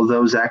in all of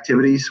those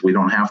activities. We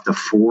don't have to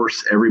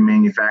force every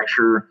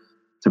manufacturer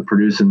to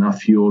produce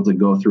enough fuel to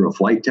go through a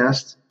flight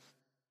test.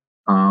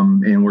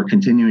 And we're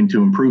continuing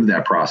to improve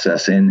that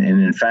process. And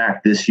in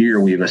fact, this year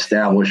we've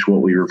established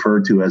what we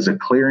refer to as a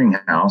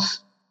clearinghouse,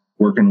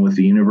 working with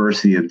the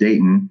University of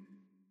Dayton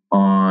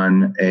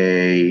on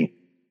a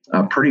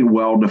pretty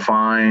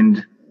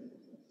well-defined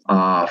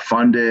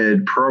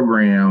funded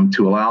program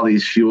to allow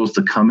these fuels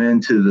to come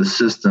into the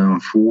system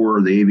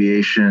for the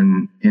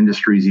aviation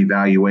industry's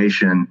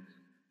evaluation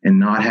and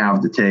not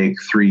have to take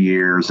 3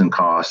 years and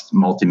cost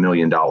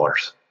multi-million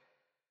dollars.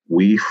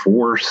 We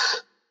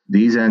force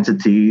these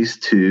entities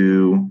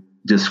to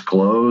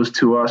disclose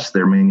to us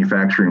their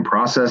manufacturing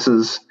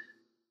processes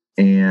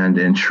and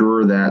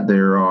ensure that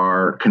there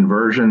are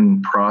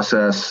conversion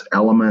process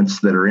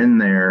elements that are in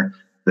there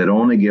that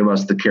only give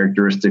us the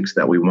characteristics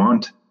that we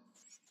want,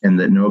 and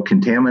that no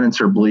contaminants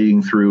are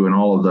bleeding through, and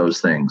all of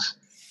those things.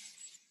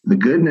 The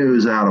good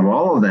news out of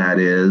all of that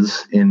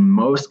is, in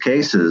most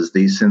cases,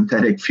 these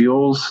synthetic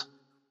fuels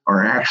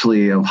are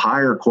actually of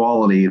higher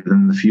quality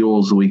than the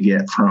fuels we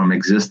get from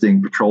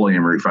existing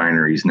petroleum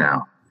refineries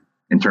now,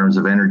 in terms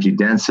of energy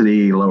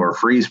density, lower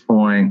freeze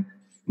point,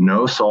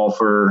 no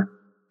sulfur,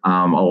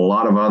 a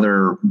lot of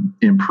other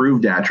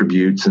improved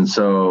attributes. And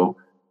so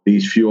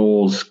these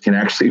fuels can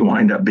actually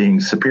wind up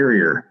being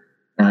superior.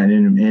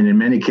 And in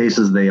many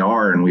cases they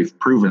are, and we've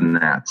proven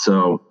that.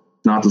 So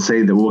not to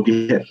say that we'll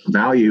get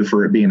value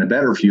for it being a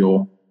better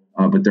fuel,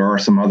 but there are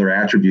some other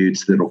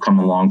attributes that will come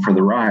along for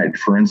the ride.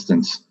 For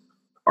instance,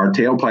 our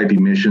tailpipe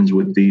emissions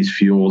with these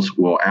fuels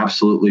will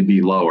absolutely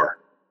be lower.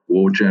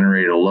 We'll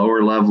generate a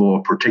lower level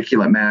of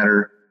particulate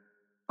matter,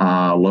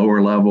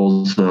 lower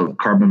levels of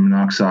carbon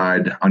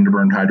monoxide,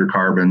 underburned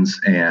hydrocarbons,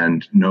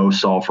 and no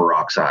sulfur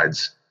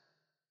oxides.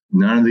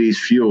 None of these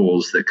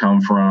fuels that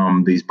come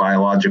from these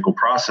biological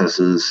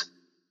processes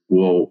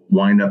will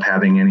wind up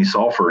having any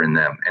sulfur in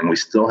them. And we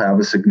still have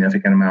a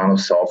significant amount of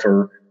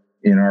sulfur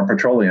in our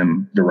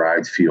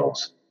petroleum-derived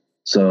fuels.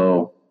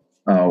 So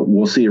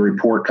we'll see a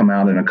report come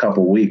out in a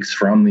couple weeks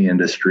from the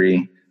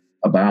industry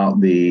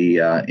about the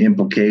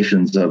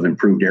implications of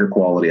improved air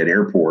quality at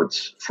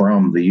airports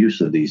from the use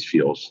of these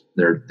fuels.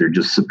 They're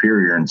just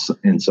superior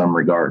in some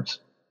regards.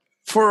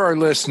 For our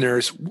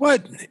listeners,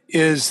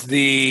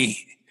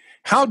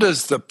 how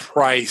does the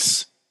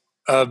price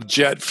of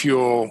jet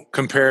fuel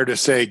compare to,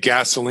 say,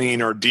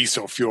 gasoline or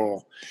diesel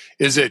fuel?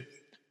 Is it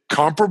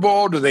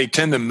comparable? Do they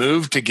tend to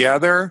move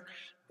together?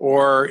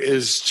 Or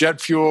is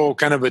jet fuel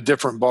kind of a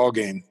different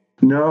ballgame?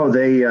 No,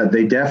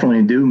 they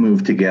definitely do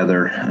move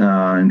together.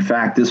 In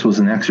fact, this was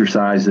an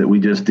exercise that we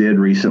just did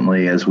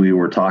recently as we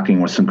were talking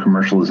with some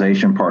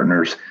commercialization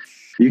partners.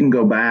 You can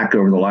go back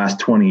over the last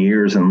 20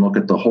 years and look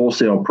at the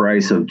wholesale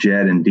price of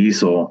jet and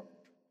diesel.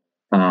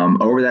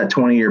 Over that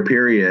 20-year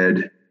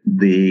period,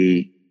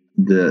 the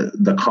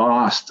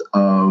cost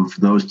of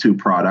those two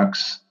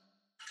products,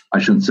 I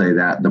shouldn't say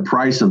that, the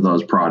price of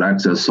those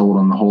products as sold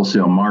on the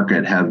wholesale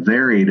market have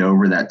varied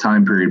over that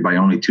time period by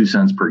only 2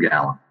 cents per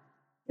gallon.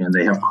 And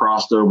they have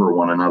crossed over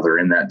one another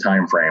in that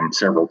time frame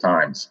several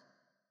times.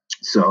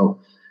 So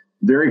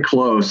very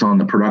close on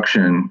the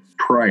production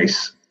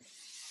price.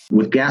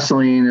 With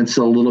gasoline, it's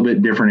a little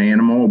bit different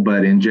animal,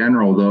 but in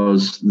general,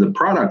 the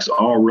products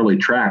all really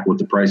track with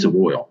the price of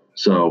oil.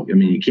 So, I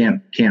mean, you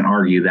can't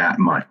argue that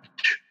much.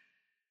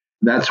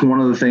 That's one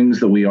of the things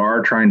that we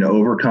are trying to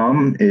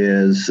overcome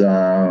is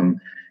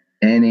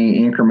any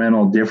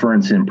incremental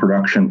difference in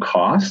production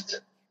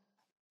cost,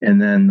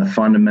 and then the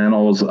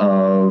fundamentals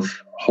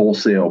of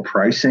wholesale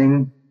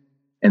pricing,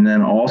 and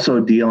then also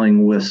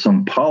dealing with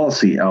some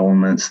policy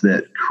elements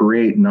that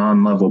create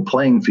non-level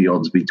playing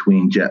fields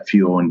between jet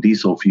fuel and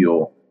diesel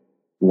fuel,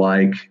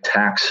 like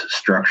tax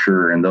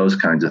structure and those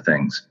kinds of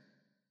things,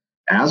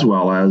 as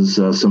well as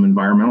some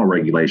environmental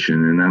regulation.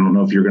 And I don't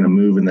know if you're going to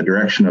move in the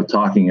direction of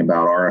talking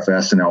about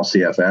RFS and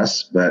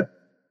LCFS, but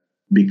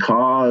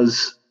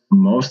because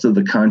most of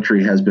the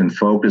country has been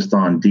focused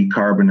on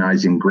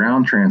decarbonizing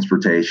ground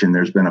transportation,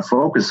 there's been a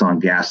focus on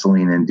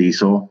gasoline and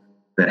diesel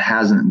that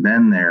hasn't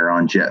been there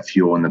on jet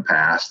fuel in the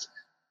past.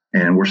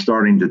 And we're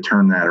starting to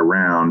turn that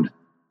around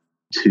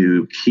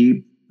to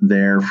keep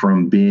there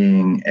from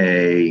being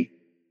an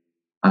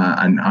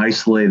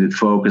isolated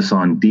focus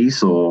on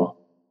diesel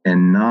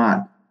and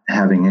not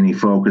having any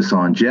focus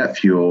on jet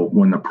fuel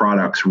when the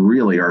products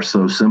really are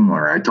so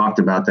similar. I talked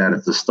about that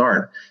at the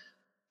start.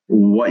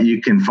 What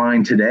you can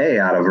find today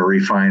out of a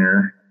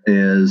refiner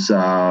is,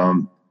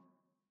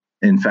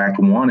 in fact,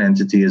 one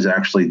entity is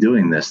actually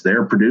doing this.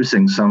 They're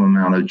producing some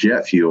amount of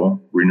jet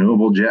fuel,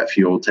 renewable jet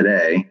fuel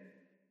today,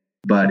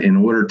 but in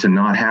order to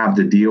not have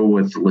to deal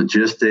with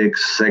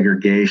logistics,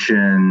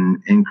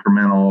 segregation,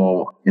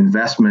 incremental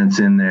investments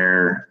in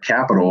their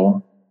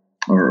capital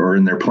or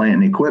in their plant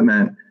and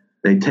equipment,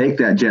 they take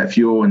that jet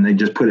fuel and they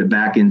just put it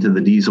back into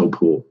the diesel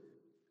pool.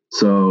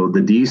 So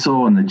the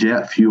diesel and the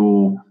jet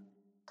fuel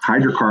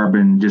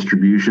hydrocarbon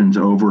distributions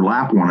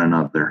overlap one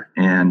another,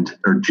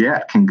 or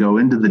jet can go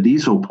into the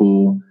diesel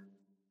pool,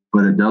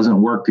 but it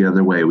doesn't work the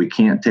other way. We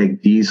can't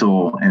take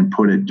diesel and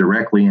put it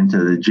directly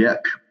into the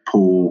jet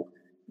pool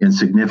in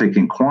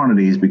significant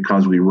quantities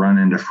because we run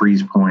into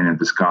freeze point and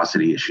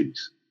viscosity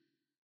issues.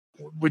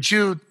 Would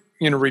you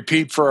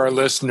repeat for our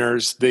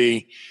listeners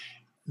the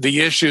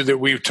issue that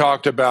we've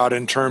talked about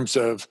in terms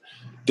of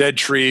dead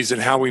trees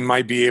and how we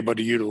might be able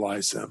to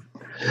utilize them?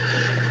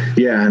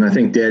 Yeah, and I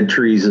think dead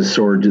trees is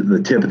sort of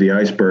the tip of the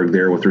iceberg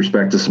there with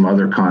respect to some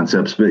other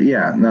concepts. But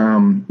yeah,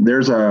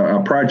 there's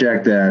a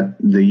project that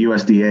the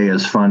USDA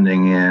is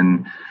funding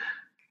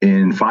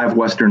in 5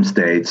 western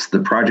states. The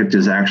project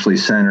is actually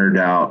centered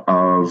out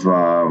of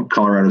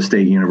Colorado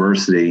State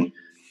University,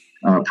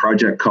 a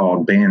project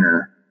called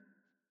Banner.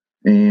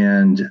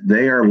 And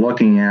they are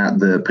looking at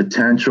the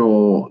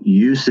potential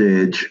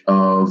usage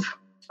of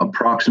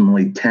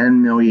approximately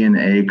 10 million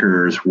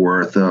acres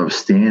worth of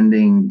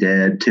standing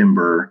dead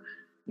timber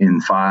in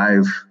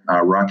 5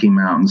 Rocky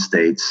Mountain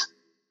states,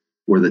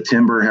 where the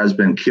timber has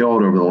been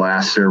killed over the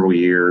last several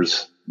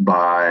years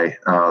by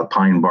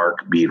pine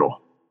bark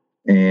beetle.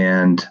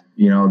 And,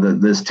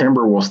 this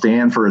timber will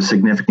stand for a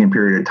significant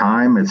period of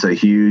time. It's a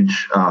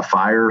huge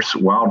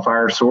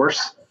wildfire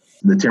source.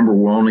 The timber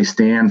will only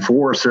stand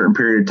for a certain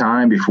period of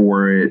time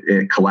before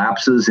it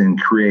collapses and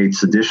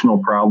creates additional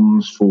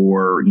problems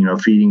for,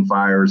 feeding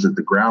fires at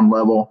the ground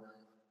level.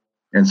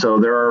 And so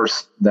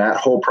that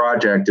whole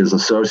project is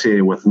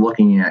associated with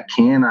looking at,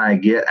 can I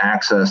get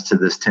access to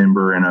this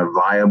timber in a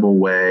viable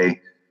way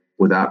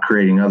without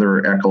creating other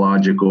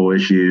ecological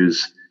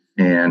issues,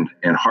 and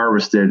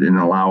harvest it and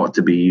allow it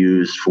to be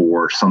used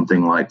for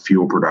something like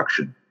fuel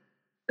production.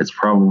 It's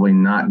probably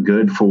not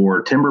good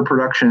for timber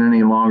production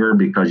any longer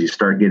because you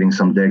start getting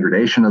some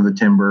degradation of the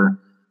timber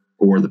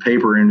or the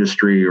paper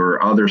industry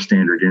or other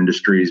standard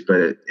industries,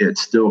 but it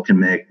still can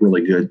make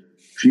really good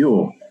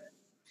fuel.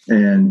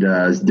 And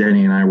as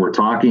Denny and I were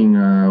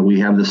talking, we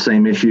have the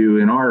same issue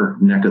in our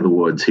neck of the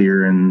woods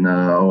here in the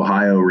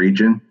Ohio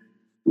region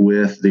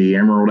with the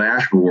emerald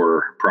ash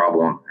borer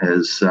problem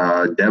has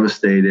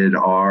devastated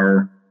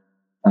our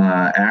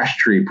ash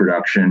tree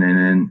production.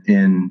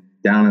 And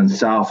down in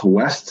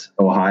southwest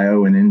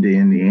Ohio and into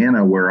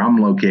Indiana, where I'm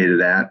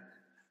located at,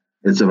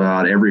 it's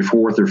about every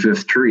 4th or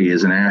 5th tree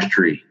is an ash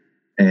tree.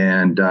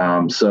 And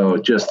so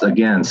just,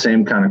 again,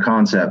 same kind of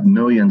concept,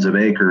 millions of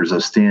acres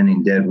of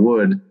standing dead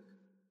wood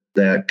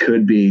that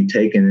could be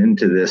taken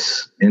into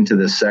this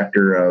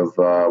sector of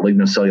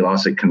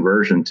lignocellulosic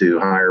conversion to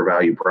higher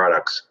value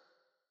products.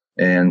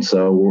 And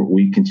so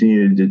we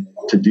continue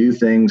to do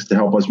things to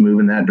help us move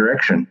in that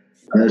direction.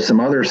 There's some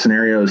other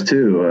scenarios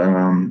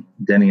too,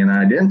 Denny and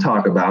I didn't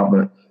talk about,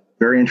 but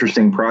very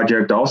interesting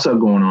project also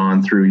going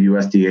on through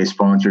USDA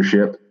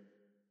sponsorship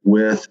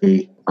with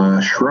a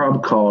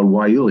shrub called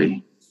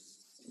waiuli.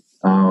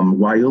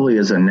 Waiuli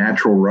is a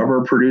natural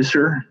rubber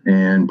producer,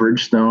 and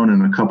Bridgestone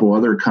and a couple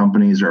other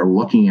companies are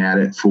looking at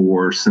it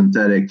for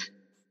synthetic's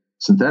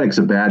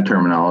a bad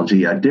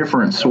terminology, a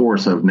different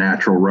source of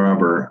natural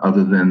rubber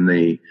other than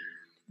the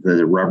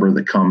rubber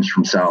that comes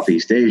from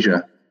Southeast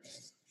Asia.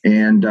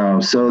 And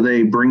so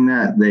they bring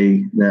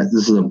this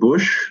is a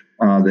bush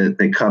that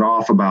they cut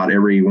off about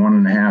every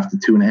 1.5 to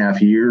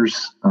 2.5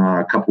 years,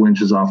 a couple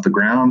inches off the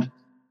ground.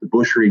 The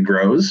bush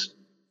regrows.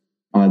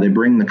 They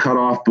bring the cut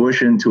off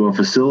bush into a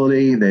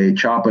facility. They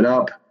chop it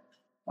up.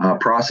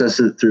 process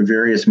it through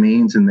various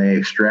means, and they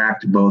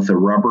extract both a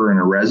rubber and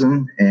a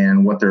resin.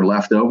 And what they're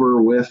left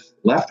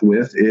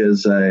with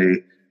is a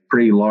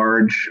pretty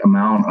large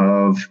amount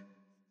of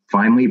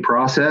finely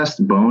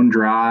processed, bone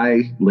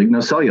dry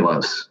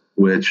lignocellulose,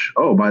 which,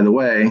 oh, by the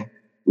way,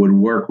 would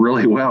work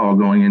really well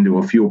going into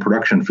a fuel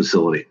production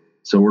facility.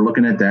 So we're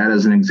looking at that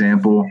as an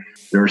example.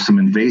 There are some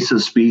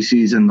invasive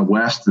species in the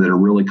West that are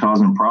really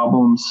causing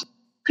problems,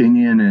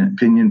 pinyon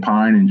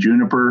pine and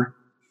juniper.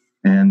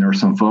 And there are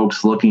some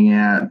folks looking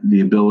at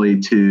the ability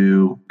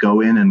to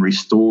go in and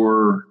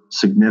restore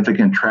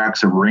significant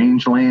tracts of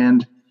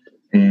rangeland,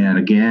 and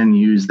again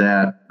use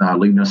that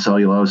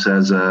lignocellulose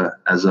as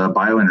a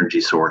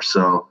bioenergy source.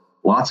 So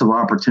lots of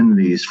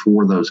opportunities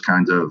for those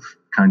kinds of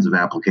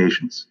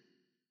applications.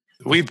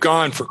 We've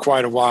gone for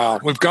quite a while.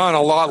 We've gone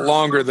a lot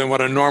longer than what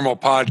a normal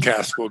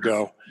podcast will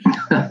go,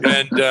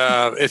 and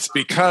it's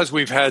because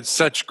we've had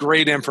such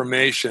great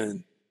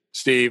information.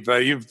 Steve,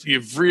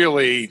 you've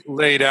really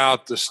laid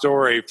out the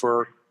story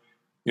for,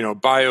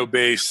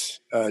 bio-based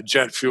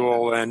jet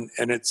fuel, and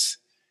it's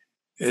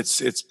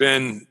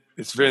been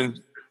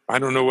I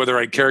don't know whether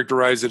I'd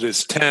characterize it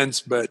as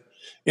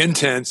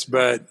intense,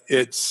 but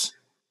it's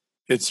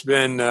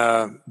been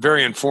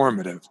very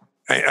informative.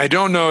 I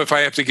don't know if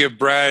I have to give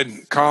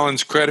Brad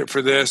Collins credit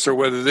for this or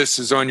whether this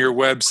is on your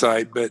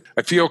website, but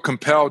I feel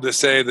compelled to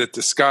say that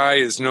the sky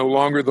is no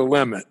longer the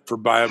limit for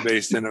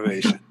bio-based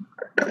innovation.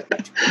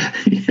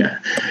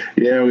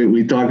 Yeah,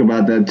 we talk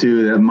about that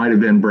too. That might have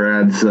been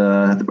Brad's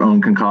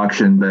own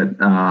concoction, but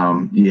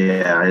I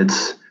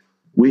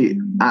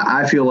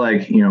feel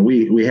like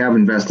we have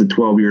invested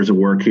 12 years of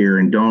work here,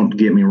 and don't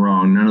get me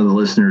wrong, none of the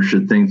listeners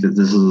should think that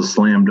this is a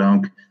slam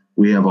dunk.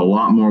 We have a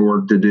lot more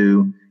work to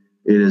do.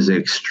 It is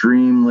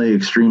extremely,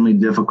 extremely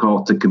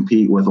difficult to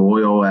compete with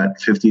oil at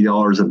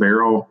 $50 a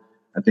barrel.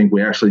 I think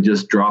we actually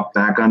just dropped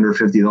back under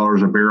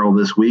 $50 a barrel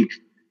this week.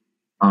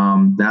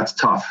 That's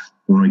tough.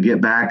 When we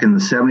get back in the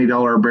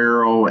 $70 a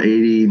barrel,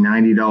 $80,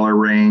 $90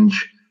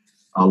 range,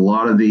 a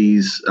lot of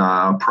these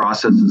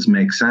processes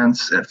make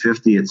sense. At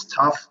 50, it's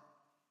tough.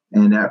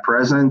 And at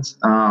present,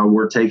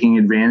 we're taking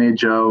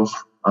advantage of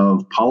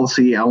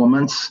policy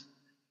elements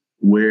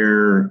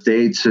where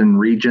states and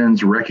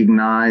regions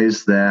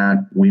recognize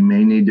that we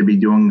may need to be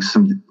doing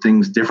some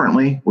things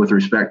differently with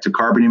respect to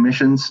carbon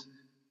emissions.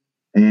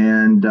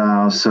 And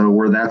so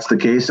where that's the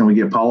case and we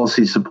get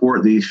policy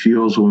support, these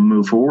fuels will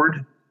move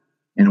forward.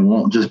 And it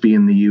won't just be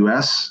in the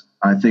U.S.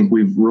 I think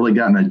we've really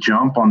gotten a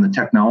jump on the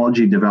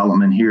technology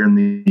development here in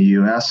the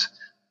U.S.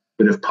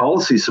 But if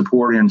policy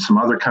support in some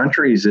other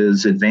countries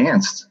is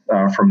advanced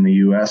from the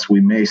U.S., we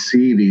may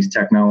see these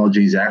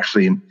technologies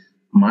actually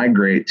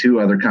migrate to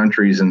other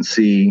countries and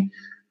see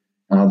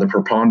the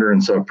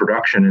preponderance of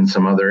production in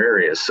some other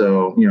areas.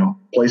 So,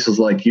 places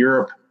like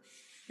Europe,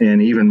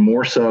 and even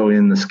more so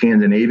in the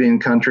Scandinavian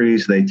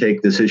countries, they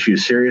take this issue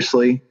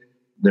seriously.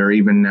 They're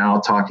even now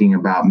talking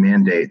about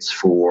mandates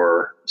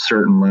for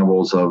certain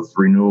levels of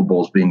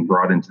renewables being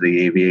brought into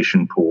the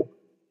aviation pool.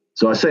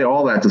 So I say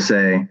all that to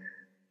say,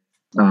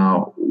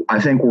 I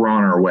think we're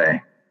on our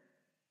way.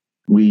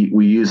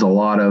 We use a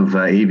lot of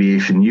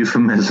aviation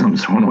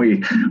euphemisms when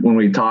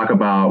we talk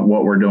about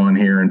what we're doing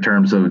here in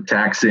terms of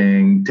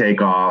taxiing,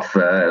 takeoff,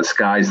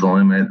 sky's the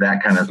limit,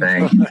 that kind of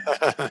thing.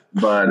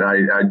 But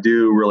I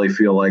do really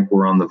feel like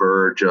we're on the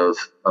verge of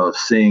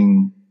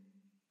seeing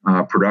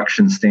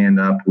production stand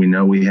up. We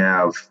know we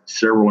have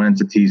several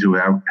entities who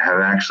have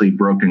actually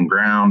broken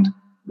ground.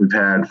 We've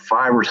had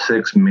 5 or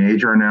 6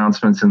 major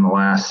announcements in the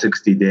last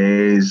 60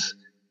 days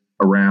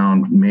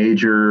around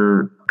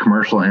major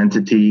commercial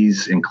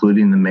entities,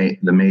 including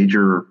the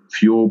major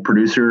fuel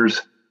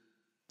producers,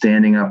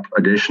 standing up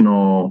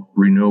additional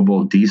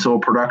renewable diesel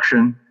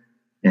production.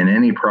 And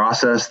any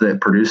process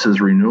that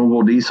produces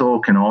renewable diesel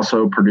can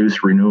also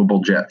produce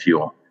renewable jet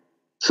fuel.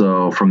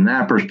 So from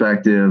that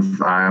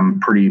perspective, I'm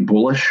pretty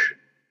bullish,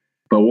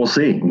 but we'll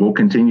see. We'll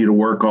continue to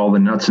work all the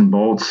nuts and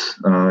bolts,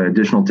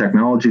 additional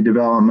technology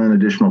development,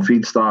 additional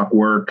feedstock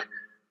work,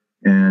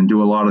 and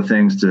do a lot of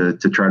things to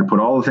try to put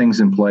all the things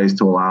in place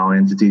to allow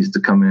entities to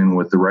come in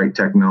with the right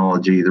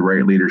technology, the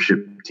right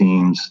leadership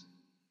teams,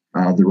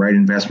 the right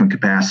investment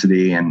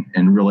capacity, and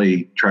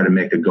really try to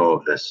make a go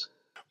of this.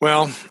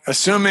 Well,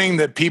 assuming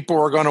that people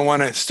are going to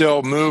want to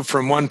still move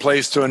from one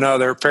place to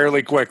another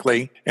fairly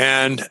quickly,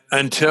 and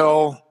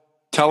until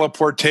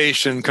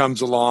teleportation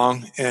comes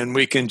along and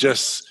we can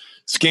just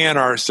scan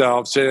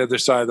ourselves to the other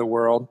side of the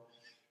world,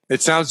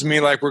 it sounds to me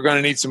like we're going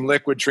to need some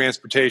liquid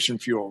transportation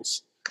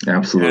fuels.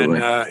 Absolutely.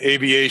 And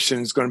aviation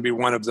is going to be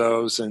one of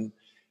those. And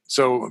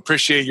so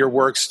appreciate your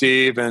work,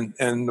 Steve,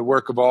 and the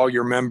work of all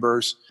your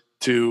members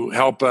to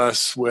help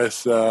us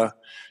with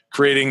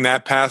creating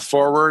that path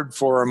forward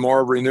for a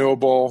more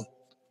renewable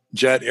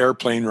jet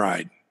airplane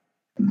ride.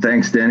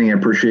 Thanks, Denny. I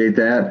appreciate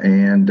that.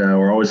 And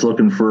we're always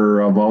looking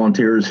for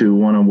volunteers who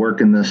want to work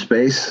in this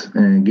space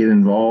and get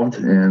involved.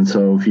 And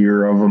so if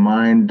you're of a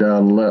mind,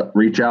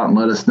 reach out and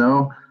let us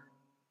know.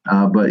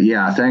 But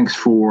yeah, thanks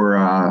for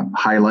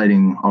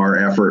highlighting our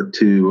effort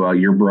to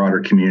your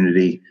broader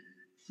community.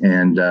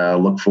 and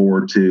look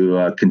forward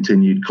to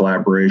continued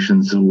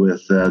collaborations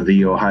with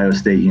The Ohio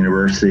State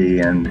University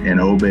and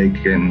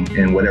OBIG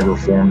in whatever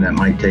form that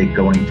might take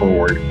going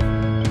forward.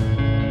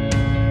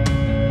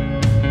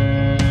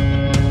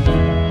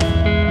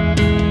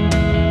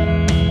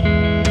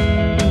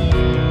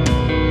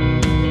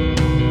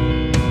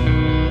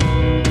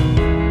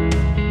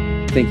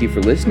 Thank you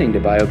for listening to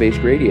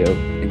BioBased Radio,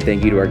 and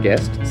thank you to our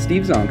guest,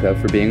 Steve Zonka,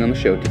 for being on the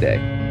show today.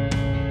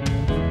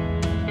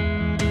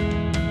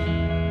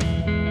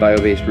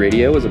 BioBased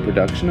Radio is a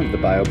production of the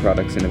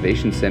Bioproducts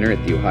Innovation Center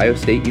at The Ohio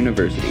State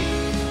University.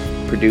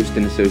 Produced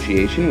in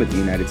association with the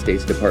United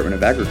States Department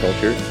of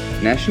Agriculture,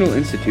 National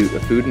Institute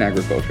of Food and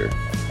Agriculture.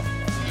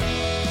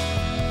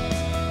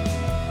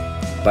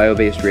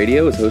 BioBased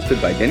Radio is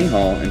hosted by Denny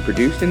Hall and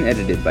produced and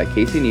edited by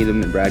Casey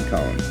Needham and Brad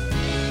Collins.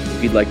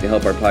 If you'd like to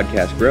help our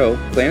podcast grow,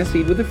 plant a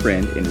seed with a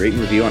friend and rate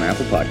and review on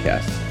Apple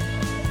Podcasts.